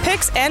 expert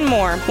picks, and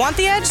more. Want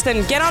the edge?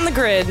 Then get on the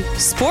grid.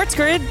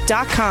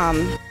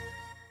 SportsGrid.com.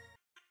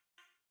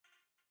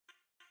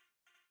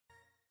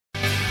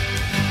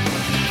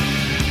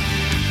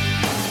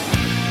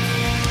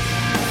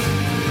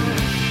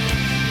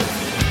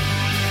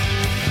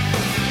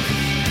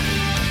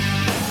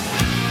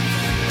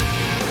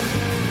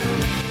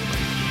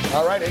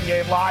 All right,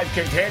 In-Game Live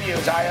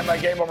continues. I am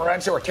Gabriel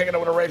Morency. We're kicking it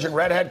with a raging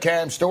redhead,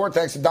 Cam Stewart.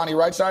 Thanks to Donnie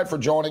Rightside for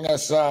joining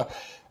us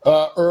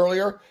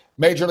earlier.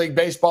 Major League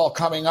Baseball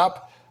coming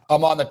up.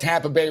 I'm on the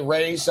Tampa Bay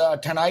Rays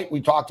tonight. We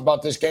talked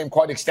about this game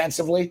quite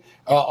extensively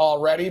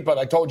already, but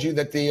I told you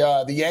that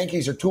the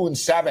Yankees are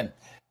 2-7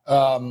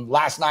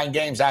 last 9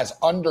 games as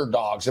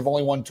underdogs. They've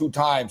only won 2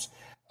 times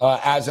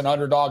as an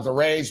underdog. The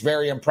Rays,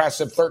 very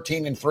impressive,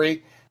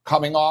 13-3,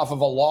 coming off of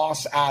a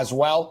loss as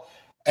well.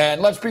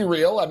 And let's be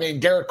real. I mean,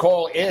 Garrett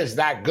Cole is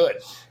that good.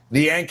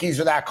 The Yankees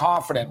are that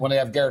confident when they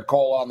have Garrett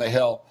Cole on the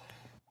hill.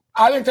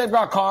 I think they've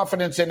got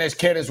confidence in this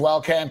kid as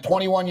well, Cam.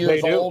 21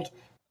 years old,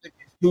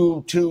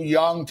 too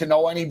young to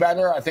know any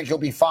better. I think he'll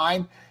be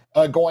fine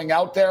going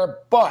out there.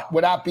 But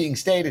with that being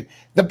stated,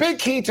 the big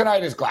key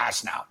tonight is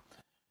Glasnow.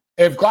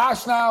 If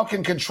Glasnow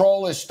can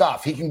control his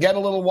stuff, he can get a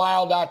little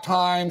wild at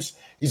times.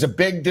 He's a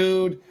big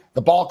dude.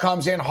 The ball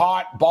comes in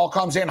hot, ball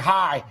comes in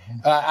high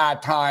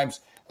at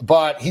times.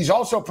 But he's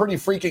also pretty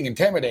freaking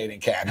intimidating,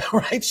 Cam,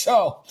 right?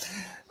 So,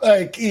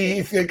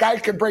 if the guy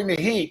can bring the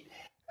heat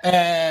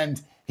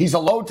and he's a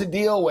load to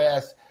deal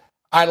with,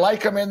 I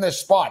like him in this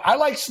spot. I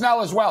like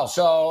Snell as well.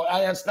 So,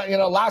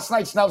 last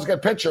night Snell's a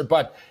good pitcher,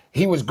 but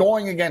he was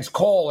going against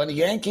Cole, and the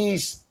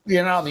Yankees,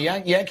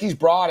 the Yankees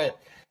brought it.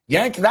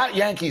 That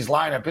Yankees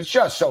lineup is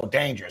just so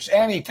dangerous.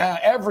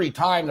 Every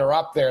time they're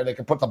up there, they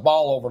can put the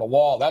ball over the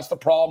wall. That's the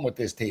problem with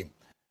this team.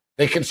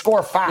 They can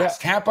score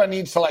fast. Yeah. Tampa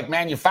needs to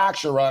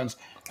manufacture runs,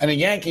 and the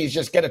Yankees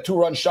just get a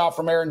 2-run shot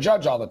from Aaron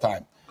Judge all the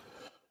time.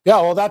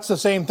 Yeah, well, that's the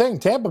same thing.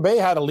 Tampa Bay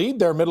had a lead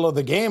there middle of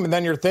the game, and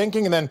then you're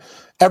thinking, and then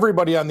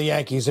everybody on the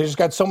Yankees, they just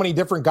got so many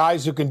different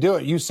guys who can do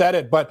it. You said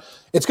it, but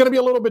it's going to be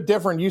a little bit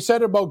different. You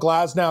said it about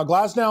Glasnow.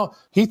 Glasnow,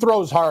 he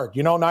throws hard,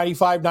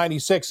 95,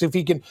 96. If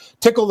he can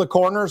tickle the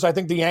corners, I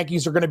think the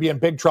Yankees are going to be in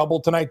big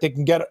trouble tonight. They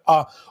can get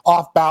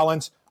off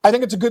balance. I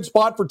think it's a good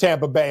spot for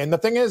Tampa Bay. And the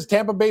thing is,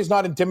 Tampa Bay's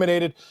not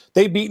intimidated.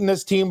 They've beaten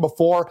this team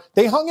before.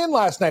 They hung in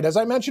last night. As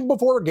I mentioned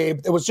before, Gabe,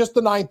 it was just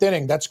the 9th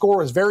inning. That score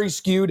was very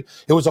skewed.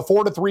 It was a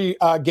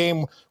 4-3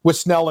 game with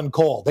Snell and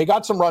Cole. They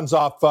got some runs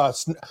off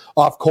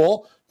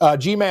Cole.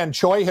 G-Man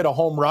Choi hit a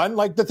home run.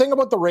 The thing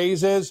about the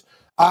Rays is,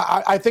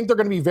 I think they're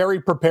going to be very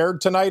prepared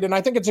tonight, and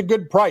I think it's a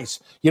good price.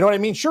 You know what I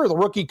mean? Sure, the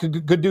rookie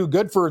could do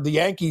good for the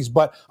Yankees,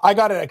 but I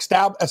got an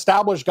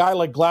established guy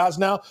like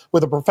Glasnow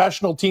with a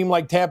professional team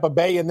like Tampa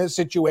Bay in this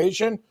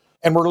situation,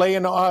 and we're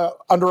laying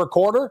under a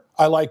quarter.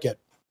 I like it.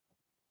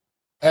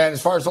 And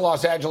as far as the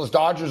Los Angeles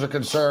Dodgers are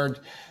concerned,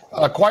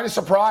 quite a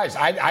surprise.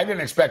 I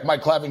didn't expect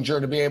Mike Clevinger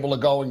to be able to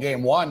go in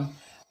Game 1.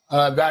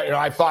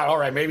 I thought, all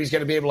right, maybe he's going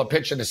to be able to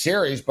pitch in the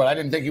series, but I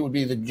didn't think he would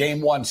be the Game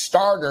 1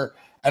 starter.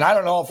 And I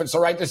don't know if it's the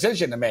right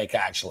decision to make,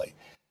 actually.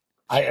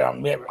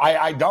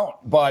 I don't,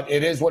 but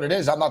it is what it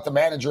is. I'm not the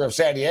manager of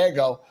San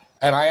Diego,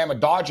 and I am a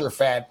Dodger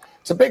fan.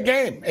 It's a big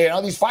game.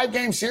 These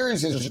 5-game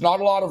series, there's not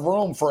a lot of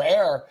room for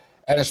error,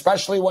 and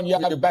especially when you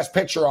have your best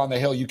pitcher on the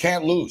hill, you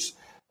can't lose.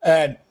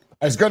 And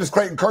as good as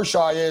Clayton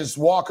Kershaw is,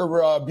 Walker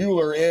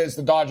Buehler is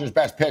the Dodgers'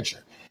 best pitcher.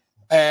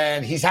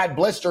 And he's had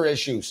blister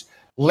issues,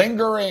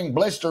 lingering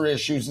blister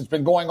issues. It's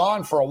been going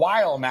on for a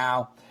while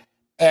now.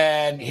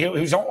 And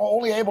he's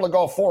only able to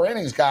go 4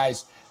 innings,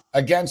 guys,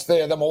 against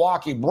the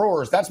Milwaukee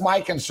Brewers. That's my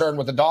concern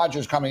with the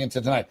Dodgers coming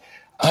into tonight.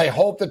 I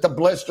hope that the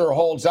blister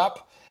holds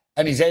up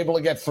and he's able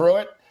to get through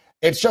it.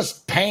 It's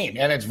just pain,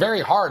 and it's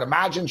very hard.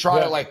 Imagine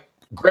trying to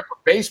grip a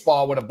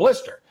baseball with a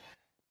blister.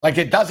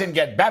 It doesn't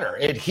get better.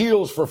 It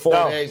heals for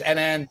 4 days, and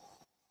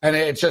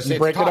it's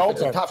tough.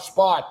 It's a tough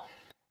spot.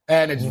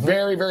 And it's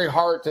very, very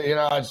hard to,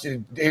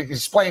 it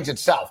explains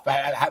itself.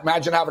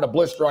 Imagine having a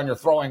blister on your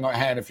throwing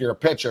hand if you're a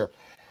pitcher.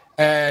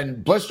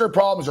 And blister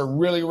problems are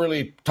really,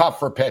 really tough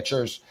for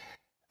pitchers.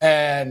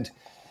 And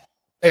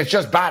it's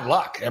just bad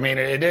luck. I mean,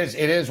 it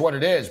is what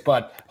it is.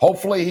 But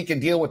hopefully he can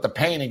deal with the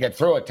pain and get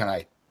through it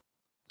tonight.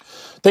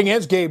 Thing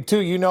is, Gabe, too,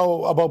 you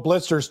know about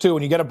blisters, too.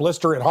 When you get a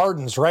blister, it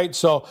hardens, right?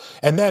 So,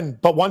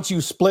 but once you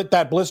split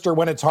that blister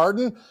when it's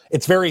hardened,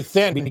 it's very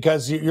thin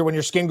because when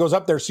your skin goes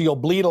up there, so you'll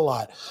bleed a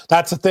lot.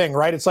 That's the thing,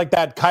 right? It's like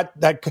that cut.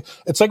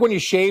 It's like when you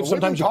shave,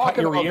 sometimes you cut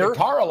your ear. We've been talking about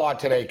guitar a lot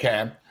today,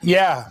 Cam.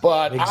 Yeah,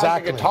 but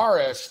exactly. As a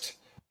guitarist,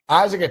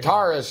 as a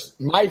guitarist,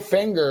 my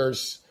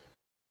fingers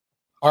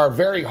are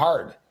very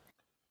hard.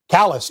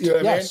 Calloused, you know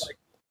what yes.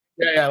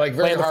 I mean? Like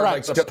very hard.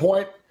 Like to the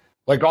point,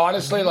 like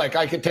honestly, like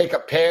I could take a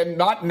pin,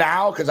 not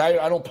now because I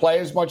don't play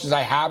as much as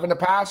I have in the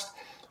past,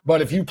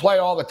 but if you play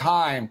all the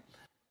time,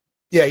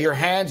 your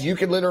hands, you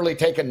can literally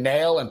take a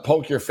nail and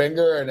poke your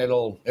finger and it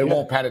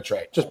won't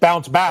penetrate. Just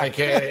bounce back.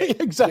 Like,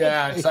 exactly.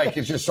 Yeah, it's like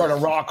it's just sort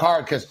of rock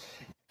hard because,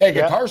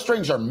 guitar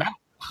strings are metal.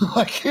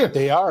 Like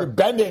they are. You're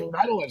bending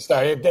metal and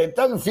stuff. It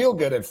doesn't feel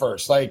good at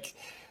first. Like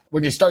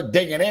when you start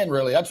digging in,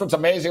 really. That's what's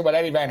amazing about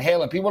Eddie Van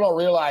Halen. People don't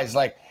realize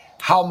like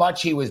how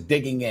much he was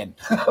digging in.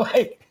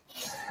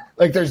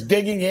 like there's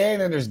digging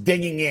in and there's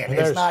digging in.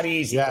 It's not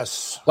easy.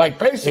 Yes. Like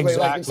basically,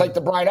 exactly. like it's like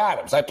the Bryan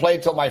Adams. I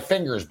played till my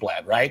fingers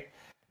bled, right?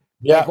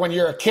 Yeah. Like when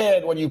you're a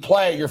kid, when you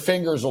play, your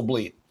fingers will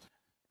bleed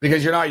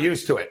because you're not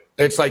used to it.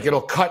 It's like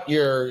it'll cut you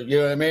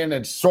know what I mean?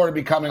 It's sort of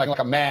becoming like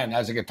a man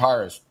as a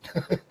guitarist.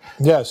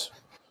 Yes.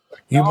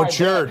 You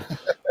matured.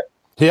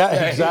 Yeah,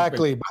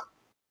 exactly.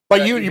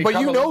 But you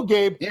know,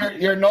 Gabe,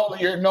 you're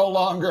no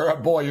longer a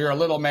boy. You're a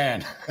little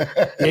man.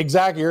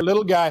 Exactly, you're a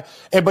little guy.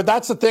 But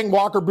that's the thing.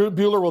 Walker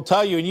Buehler will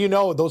tell you, and you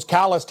know, those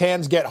calloused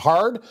hands get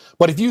hard.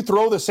 But if you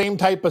throw the same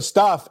type of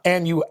stuff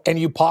and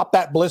you pop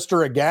that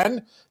blister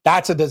again,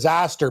 that's a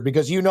disaster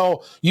because you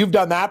know you've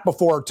done that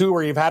before too,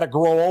 where you've had it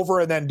grow over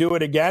and then do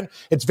it again.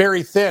 It's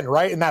very thin,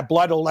 right? And that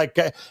blood will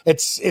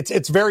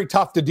it's very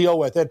tough to deal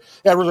with. And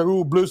everyone's like,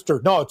 ooh,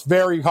 blister. No, it's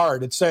very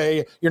hard.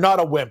 You're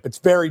not a wimp. It's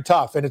very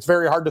tough, and it's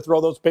very hard to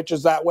throw those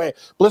pitches that way.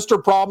 Blister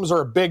problems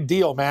are a big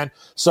deal, man.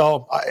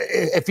 So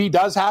if he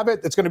does have it,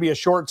 it's going to be a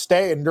short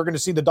stay, and you're going to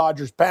see the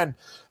Dodgers pen.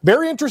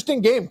 Very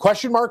interesting game.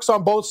 Question marks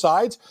on both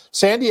sides.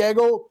 San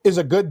Diego is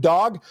a good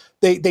dog.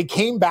 They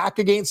came back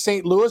against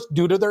St. Louis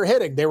due to their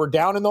hitting. They were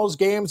down in those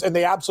games, and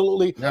they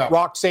absolutely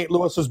rocked St.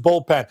 Louis's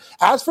bullpen.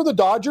 As for the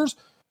Dodgers,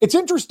 it's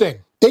interesting.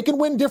 They can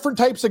win different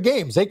types of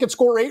games. They could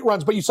score 8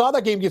 runs, but you saw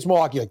that game against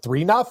Milwaukee, like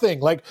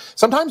 3-0. Like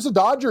sometimes the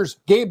Dodgers,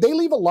 Gabe, they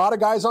leave a lot of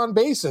guys on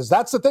bases.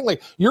 That's the thing.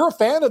 Like you're a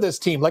fan of this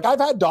team. Like I've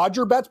had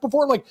Dodger bets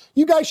before. I'm like,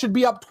 you guys should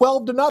be up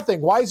 12-0.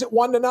 Why is it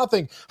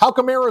 1-0? How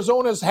come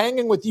Arizona's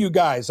hanging with you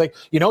guys? Like,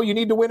 you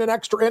need to win in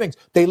extra innings.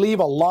 They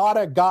leave a lot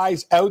of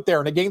guys out there.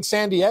 And against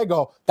San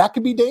Diego, that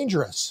could be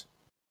dangerous.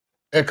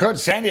 It could.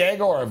 San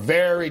Diego are a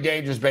very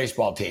dangerous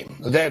baseball team.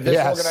 This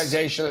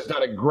organization has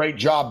done a great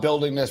job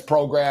building this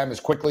program as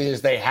quickly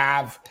as they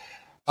have.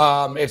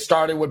 It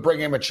started with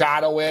bringing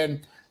Machado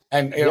in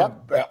and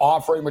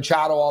offering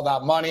Machado all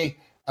that money,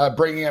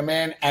 bringing him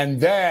in. And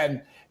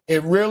then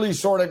it really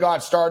sort of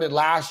got started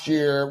last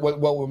year with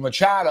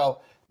Machado,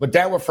 but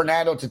then with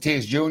Fernando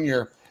Tatis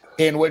Jr.,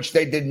 in which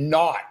they did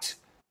not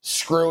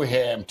screw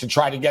him to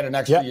try to get an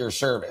extra year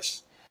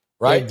service.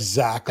 Right?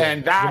 Exactly.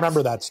 And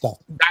remember that stuff.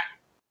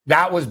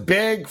 That was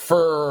big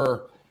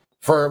for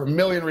a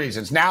million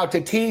reasons. Now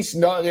Tatis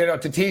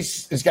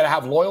is going to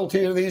have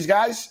loyalty to these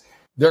guys.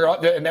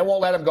 And they won't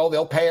let him go.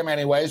 They'll pay him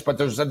anyways. But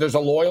there's a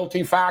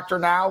loyalty factor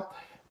now.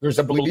 There's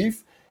a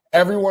belief.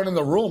 Everyone in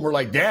the room were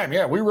like, "Damn,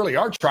 yeah, we really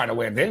are trying to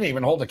win." They didn't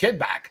even hold the kid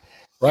back,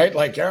 right?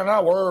 Like,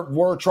 no,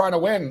 we're trying to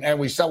win, and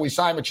we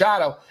signed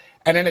Machado,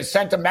 and then it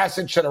sent a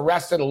message to the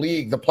rest of the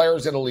league, the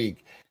players of the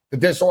league,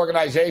 that this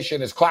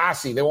organization is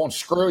classy. They won't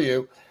screw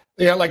you.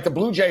 Like the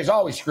Blue Jays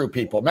always screw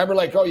people. Remember,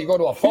 like, you go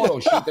to a photo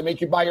shoot, they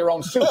make you buy your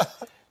own suit.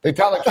 They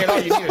tell the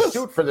kid, you need a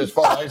suit for this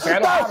photo. They say, I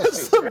don't have a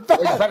suit. Well,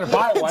 you better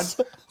buy one.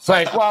 It's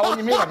like, well, what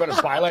do you mean I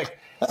better buy? Like,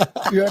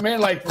 you know what I mean?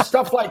 Like,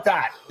 stuff like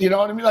that. You know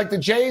what I mean? Like, the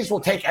Jays will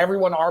take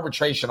everyone to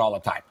arbitration all the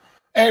time.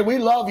 Hey, we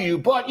love you,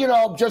 but,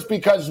 just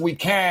because we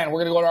can,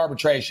 we're going to go to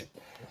arbitration.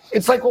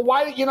 It's like, well,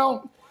 why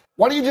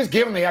don't you just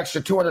give him the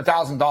extra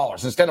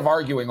 $200,000 instead of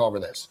arguing over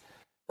this,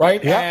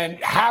 right? Yep.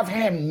 And have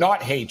him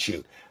not hate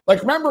you.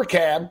 Like, remember,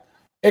 Cam,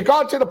 it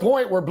got to the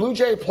point where Blue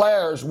Jay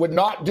players would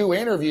not do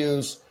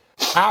interviews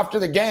after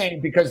the game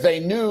because they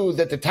knew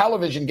that the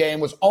television game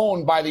was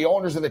owned by the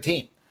owners of the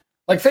team.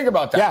 Like, think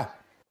about that. Yeah.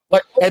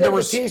 Like, and there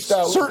was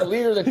Batista, who's the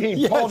leader of the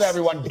team, told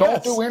everyone,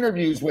 don't do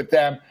interviews with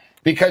them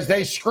because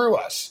they screw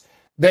us.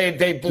 They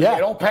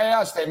don't pay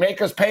us. They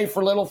make us pay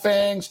for little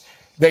things.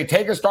 They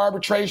take us to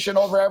arbitration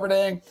over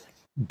everything.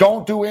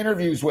 Don't do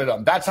interviews with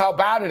them. That's how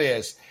bad it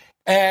is.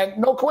 And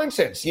no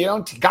coincidence,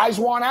 guys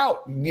want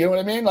out. You know what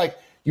I mean? Like,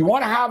 you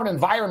want to have an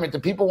environment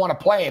that people want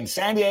to play in.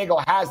 San Diego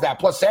has that.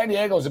 Plus, San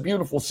Diego is a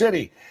beautiful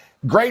city.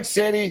 Great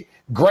city,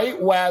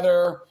 great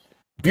weather,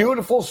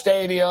 beautiful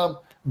stadium,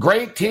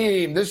 great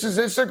team. This is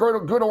a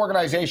good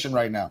organization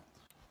right now.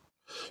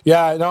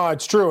 Yeah, no,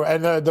 it's true.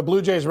 And the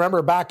Blue Jays,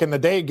 remember back in the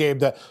day, Gabe,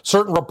 that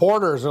certain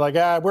reporters are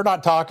like, we're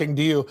not talking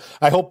to you.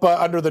 I hope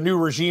under the new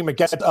regime it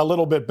gets a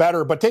little bit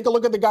better. But take a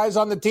look at the guys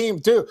on the team,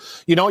 too.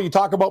 You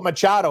talk about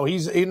Machado.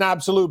 He's an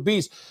absolute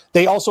beast.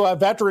 They also have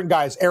veteran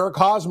guys. Eric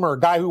Hosmer,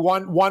 guy who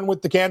won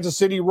with the Kansas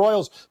City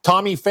Royals.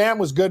 Tommy Pham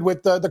was good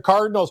with the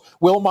Cardinals.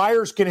 Will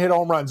Myers can hit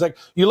home runs. Like,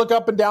 you look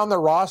up and down their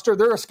roster,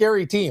 they're a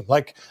scary team.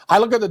 Like, I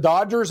look at the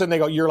Dodgers and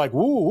you're like,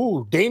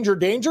 ooh, danger,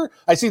 danger.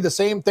 I see the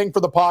same thing for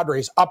the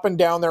Padres, up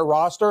and down their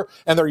roster,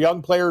 and their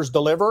young players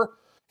deliver.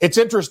 It's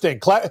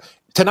interesting.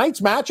 Tonight's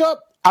matchup,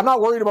 I'm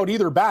not worried about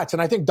either bats,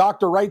 and I think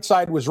Dr.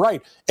 Rightside was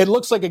right. It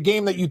looks like a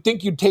game that you'd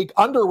think you'd take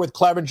under with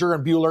Clevenger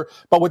and Buehler,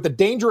 but with the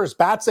dangerous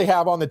bats they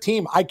have on the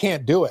team, I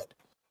can't do it.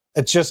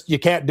 It's just, you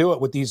can't do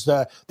it with these.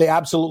 They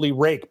absolutely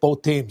rake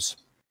both teams.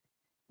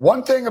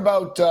 One thing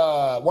about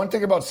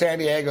San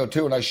Diego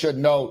too, and I should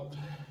note,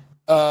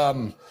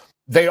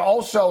 they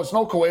also, it's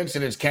no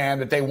coincidence, Cam,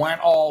 that they went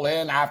all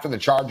in after the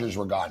Chargers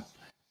were gone.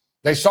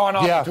 They saw an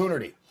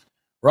opportunity.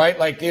 Right?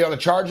 Like, the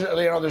Chargers,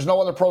 there's no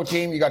other pro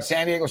team. You got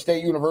San Diego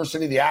State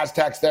University, the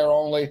Aztecs there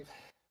only.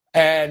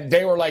 And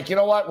they were like, you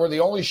know what? We're the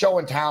only show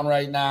in town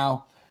right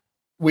now.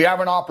 We have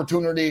an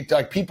opportunity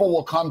to, people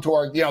will come to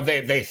our,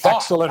 they thought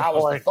Excellent that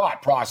was point. the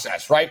thought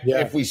process, right? Yeah.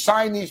 If we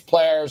sign these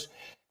players,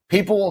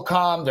 people will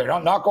come. They're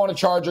not going to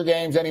Charger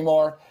games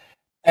anymore.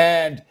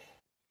 And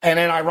then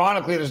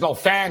ironically, there's no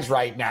fans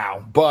right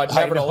now. But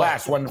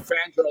nevertheless, when the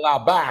fans are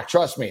allowed back,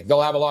 trust me,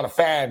 they'll have a lot of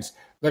fans.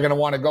 They're going to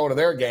want to go to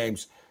their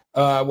games.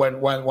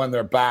 When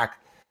they're back.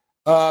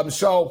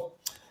 So,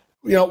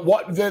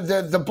 what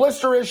the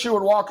blister issue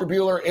with Walker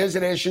Buehler is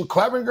an issue.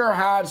 Clevenger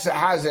has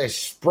a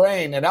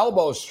sprain, an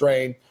elbow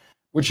strain,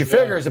 which you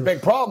figure is a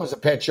big problem as a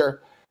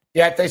pitcher.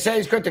 Yet they say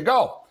he's good to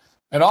go.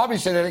 And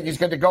obviously they think he's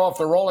good to go if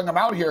they're rolling him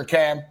out here,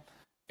 Cam,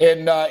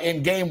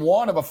 in game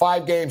one of a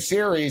 5-game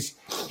series.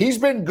 He's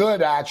been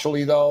good,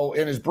 actually, though,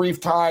 in his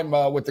brief time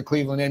with the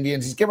Cleveland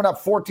Indians. He's given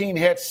up 14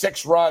 hits,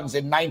 6 runs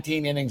in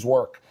 19 innings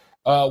work.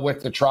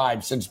 With the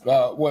Tribe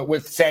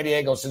with San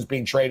Diego since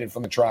being traded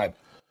from the Tribe.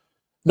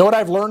 Know what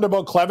I've learned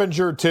about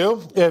Clevenger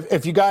too?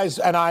 If you guys,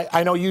 and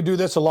I know you do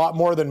this a lot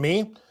more than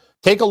me,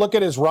 take a look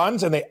at his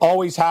runs and they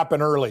always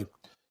happen early.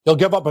 He'll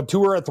give up a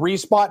 2 or a 3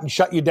 spot and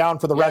shut you down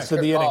for the rest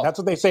of the inning. That's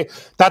what they say.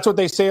 That's what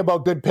they say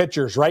about good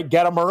pitchers, right?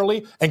 Get them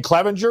early. And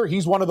Clevenger,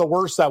 he's one of the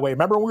worst that way.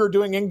 Remember when we were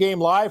doing in-game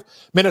live?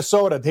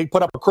 Minnesota, they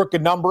put up a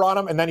crooked number on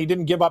him and then he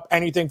didn't give up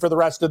anything for the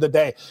rest of the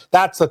day.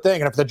 That's the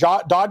thing. And if the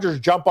Dodgers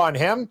jump on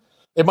him,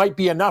 it might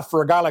be enough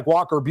for a guy like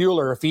Walker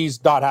Buehler if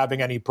he's not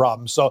having any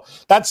problems. So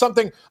that's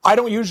something I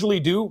don't usually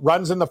do,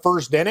 runs in the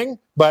first inning,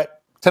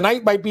 but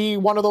tonight might be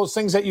one of those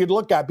things that you'd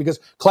look at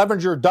because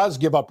Clevenger does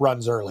give up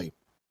runs early.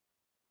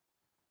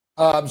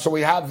 So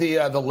we have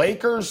the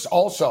Lakers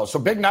also. So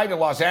big night in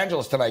Los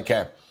Angeles tonight,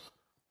 Cam.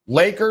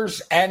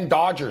 Lakers and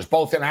Dodgers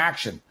both in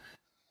action.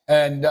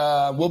 And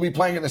we'll be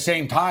playing at the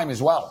same time as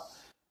well.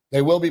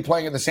 They will be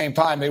playing at the same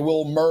time. They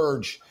will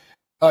merge.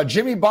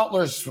 Jimmy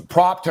Butler's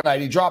prop tonight,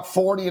 he dropped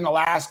 40 in the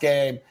last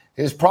game.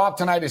 His prop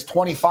tonight is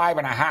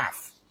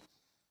 25.5.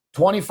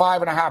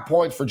 25.5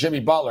 points for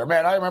Jimmy Butler.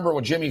 Man, I remember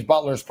when Jimmy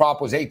Butler's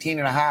prop was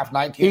 18.5,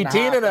 19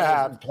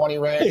 18.5. 20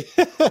 range.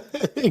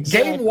 Exactly.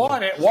 Game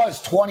one, it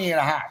was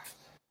 20.5.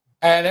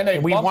 And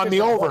then we won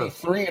the over.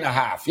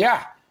 23.5.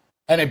 Yeah.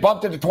 And they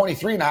bumped it to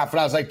 23.5, and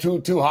I was like,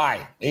 too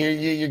high.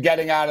 You're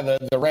getting out of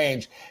the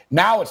range.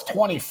 Now it's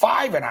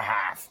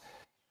 25.5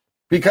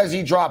 because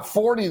he dropped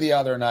 40 the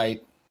other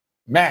night.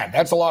 Man,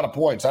 that's a lot of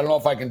points. I don't know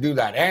if I can do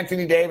that.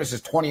 Anthony Davis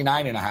is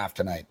 29.5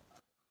 tonight.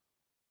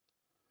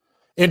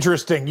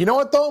 Interesting. You know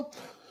what, though?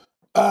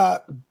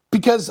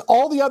 Because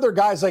all the other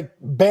guys, like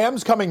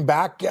Bam's coming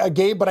back,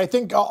 Gabe, but I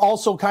think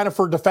also kind of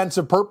for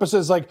defensive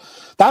purposes, like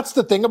that's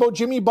the thing about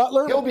Jimmy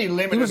Butler. He'll be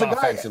limited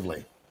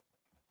offensively.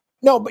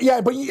 No, but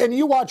and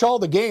you watch all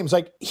the games,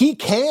 like he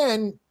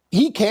can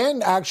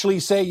actually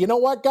say, you know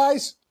what,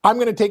 guys, I'm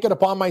going to take it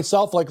upon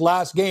myself, like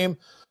last game,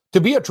 to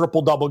be a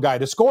triple-double guy,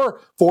 to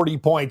score 40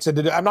 points.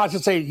 And I'm not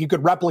just saying you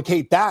could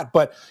replicate that,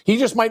 but he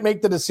just might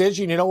make the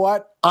decision, you know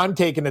what? I'm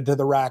taking it to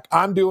the rack.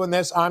 I'm doing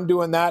this. I'm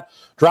doing that.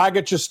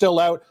 Dragic is still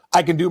out.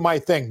 I can do my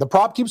thing. The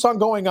prop keeps on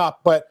going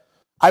up, but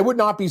I would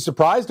not be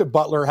surprised if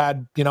Butler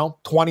had,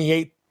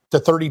 28 to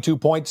 32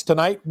 points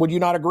tonight. Would you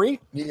not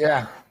agree?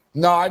 Yeah.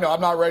 No, I know.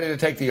 I'm not ready to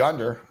take the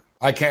under.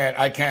 I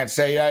can't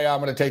say, yeah,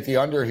 I'm going to take the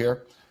under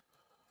here.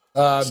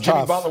 Jimmy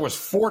tough. Butler was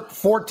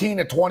 14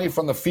 to 20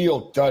 from the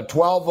field,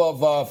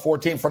 12 of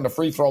 14 from the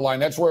free throw line.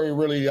 That's where he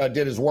really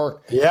did his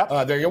work.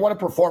 Yeah. There, you want a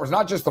performance,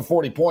 not just the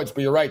 40 points,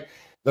 but you're right,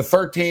 the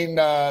 13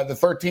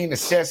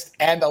 assists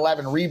and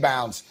 11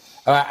 rebounds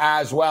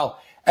as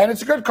well. And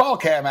it's a good call,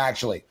 Cam.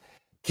 Actually,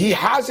 he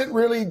hasn't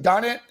really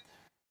done it.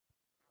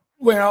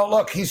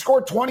 Look, he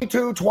scored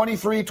 22,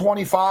 23,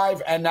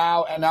 25, and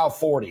now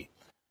 40.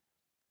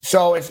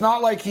 So it's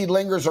not like he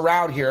lingers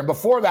around here. And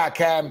before that,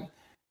 Cam,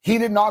 he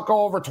did not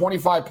go over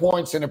 25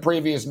 points in the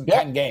previous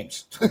 10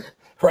 games,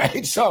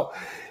 right? So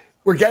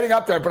we're getting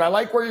up there. But I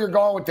like where you're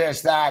going with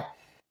this, that,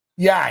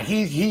 yeah,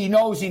 he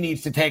knows he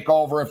needs to take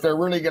over if they're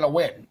really going to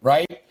win,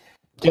 right?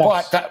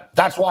 Yes. But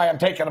that's why I'm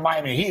taking the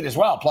Miami Heat as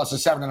well, plus the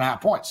 7.5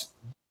 points.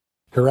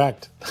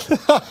 Correct.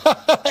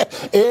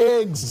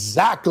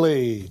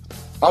 Exactly.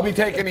 I'll be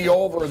taking the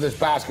over of this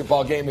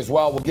basketball game as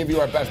well. We'll give you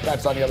our best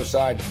bets on the other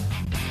side.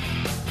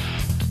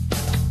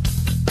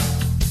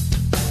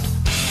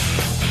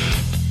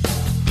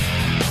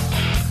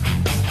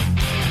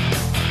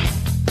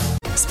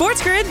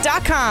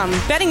 SportsGrid.com.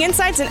 Betting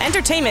insights and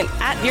entertainment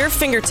at your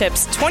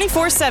fingertips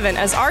 24/7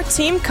 as our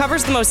team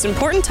covers the most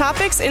important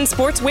topics in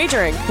sports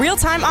wagering.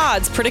 Real-time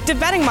odds, predictive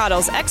betting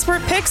models,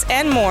 expert picks,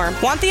 and more.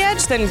 Want the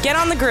edge? Then get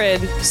on the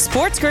grid.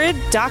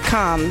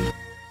 SportsGrid.com.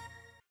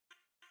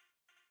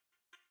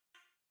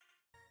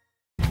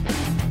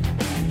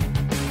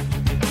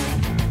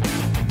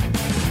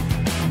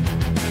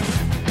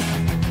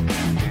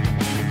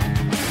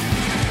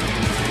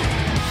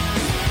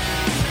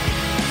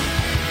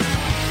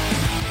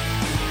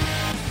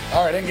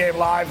 All right, In-Game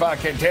Live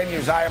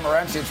continues. I am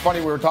Morency. It's funny,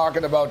 we were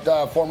talking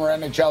about former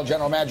NHL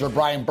General Manager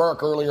Brian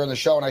Burke earlier in the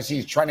show, and I see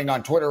he's trending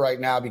on Twitter right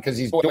now because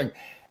he's doing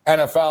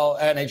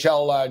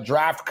NHL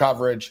draft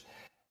coverage.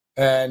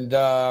 And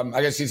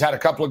I guess he's had a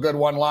couple of good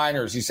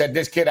one-liners. He said,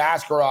 this kid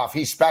Askarov,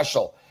 he's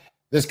special.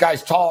 This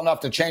guy's tall enough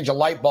to change a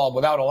light bulb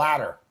without a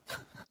ladder.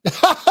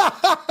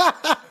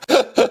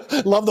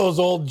 Love those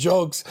old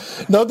jokes.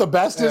 No, the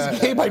best is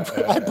game.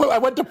 I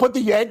went to put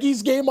the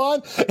Yankees game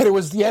on, and it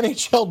was the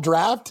NHL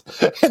draft,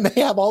 and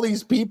they have all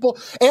these people.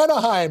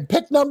 Anaheim,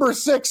 pick number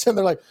 6, and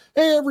they're like,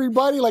 "Hey,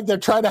 everybody!" Like they're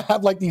trying to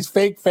have like these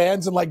fake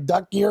fans in like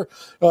duck gear.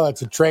 Oh,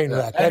 it's a train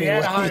wreck. And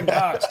anyway, the Anaheim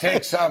Ducks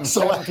take some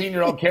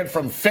 17-year-old kid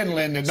from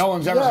Finland that no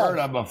one's ever heard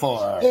of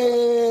before.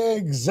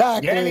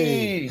 Exactly.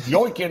 Jenny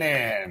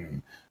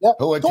Joikinen. Yep.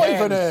 Who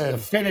attends the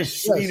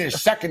Finnish Swedish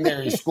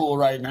secondary school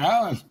right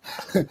now.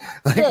 Some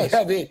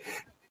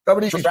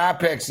of these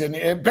draft picks,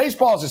 and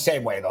baseball is the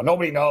same way, though.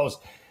 Nobody knows.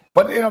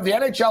 But, the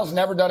NHL's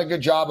never done a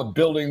good job of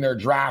building their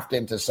draft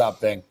into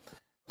something.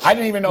 I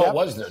didn't even know it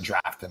was their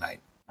draft tonight.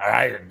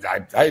 I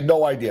had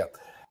no idea.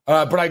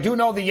 But I do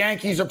know the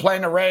Yankees are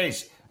playing the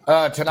Rays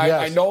tonight.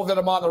 Yes. I know that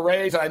I'm on the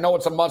Rays, and I know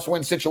it's a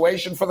must-win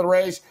situation for the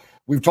Rays.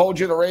 We've told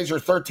you the Rays are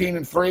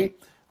 13-3.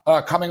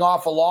 Coming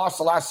off a loss,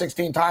 the last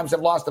 16 times they've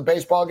lost a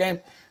baseball game.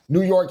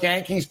 New York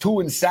Yankees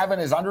 2-7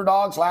 as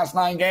underdogs last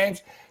 9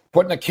 games.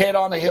 Putting a kid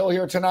on the hill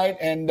here tonight,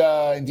 and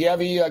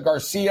Nyy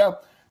Garcia,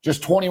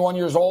 just 21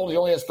 years old. He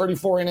only has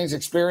 34 innings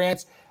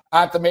experience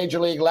at the major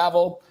league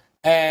level,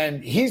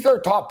 and he's their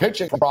top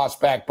pitching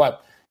prospect.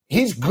 But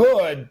he's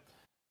good.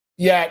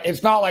 Yet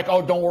it's not like,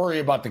 oh, don't worry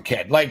about the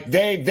kid. Like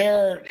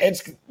they're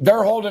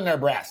holding their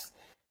breath,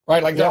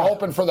 right? Like they're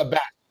hoping for the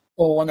best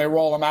when they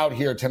roll him out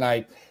here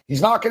tonight.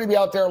 He's not going to be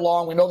out there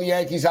long. We know the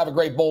Yankees have a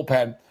great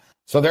bullpen,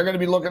 so they're going to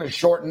be looking to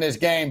shorten this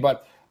game.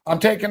 But I'm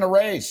taking the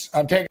Rays.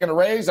 I'm taking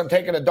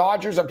the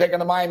Dodgers. I'm taking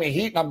the Miami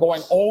Heat, and I'm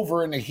going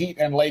over in the Heat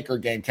and Laker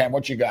game. Ken,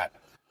 what you got?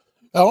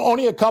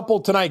 Only a couple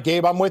tonight,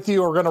 Gabe. I'm with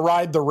you. We're going to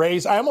ride the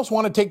Rays. I almost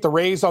want to take the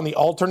Rays on the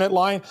alternate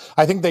line.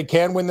 I think they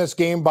can win this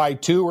game by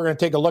 2. We're going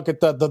to take a look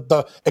at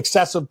the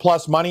excessive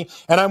plus money.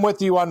 And I'm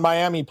with you on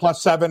Miami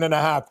plus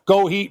 7.5.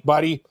 Go Heat,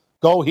 buddy.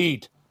 Go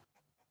Heat.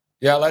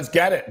 Yeah, let's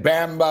get it.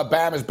 Bam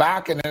is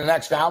back, and in the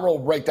next hour, we'll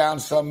break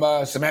down some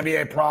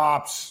NBA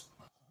props.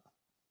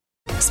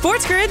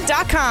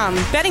 SportsGrid.com.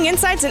 Betting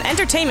insights and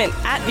entertainment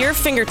at your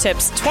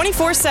fingertips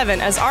 24/7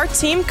 as our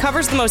team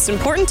covers the most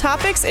important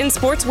topics in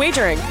sports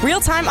wagering.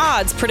 Real-time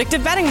odds,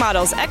 predictive betting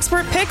models,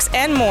 expert picks,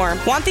 and more.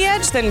 Want the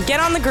edge? Then get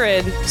on the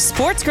grid.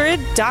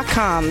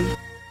 SportsGrid.com.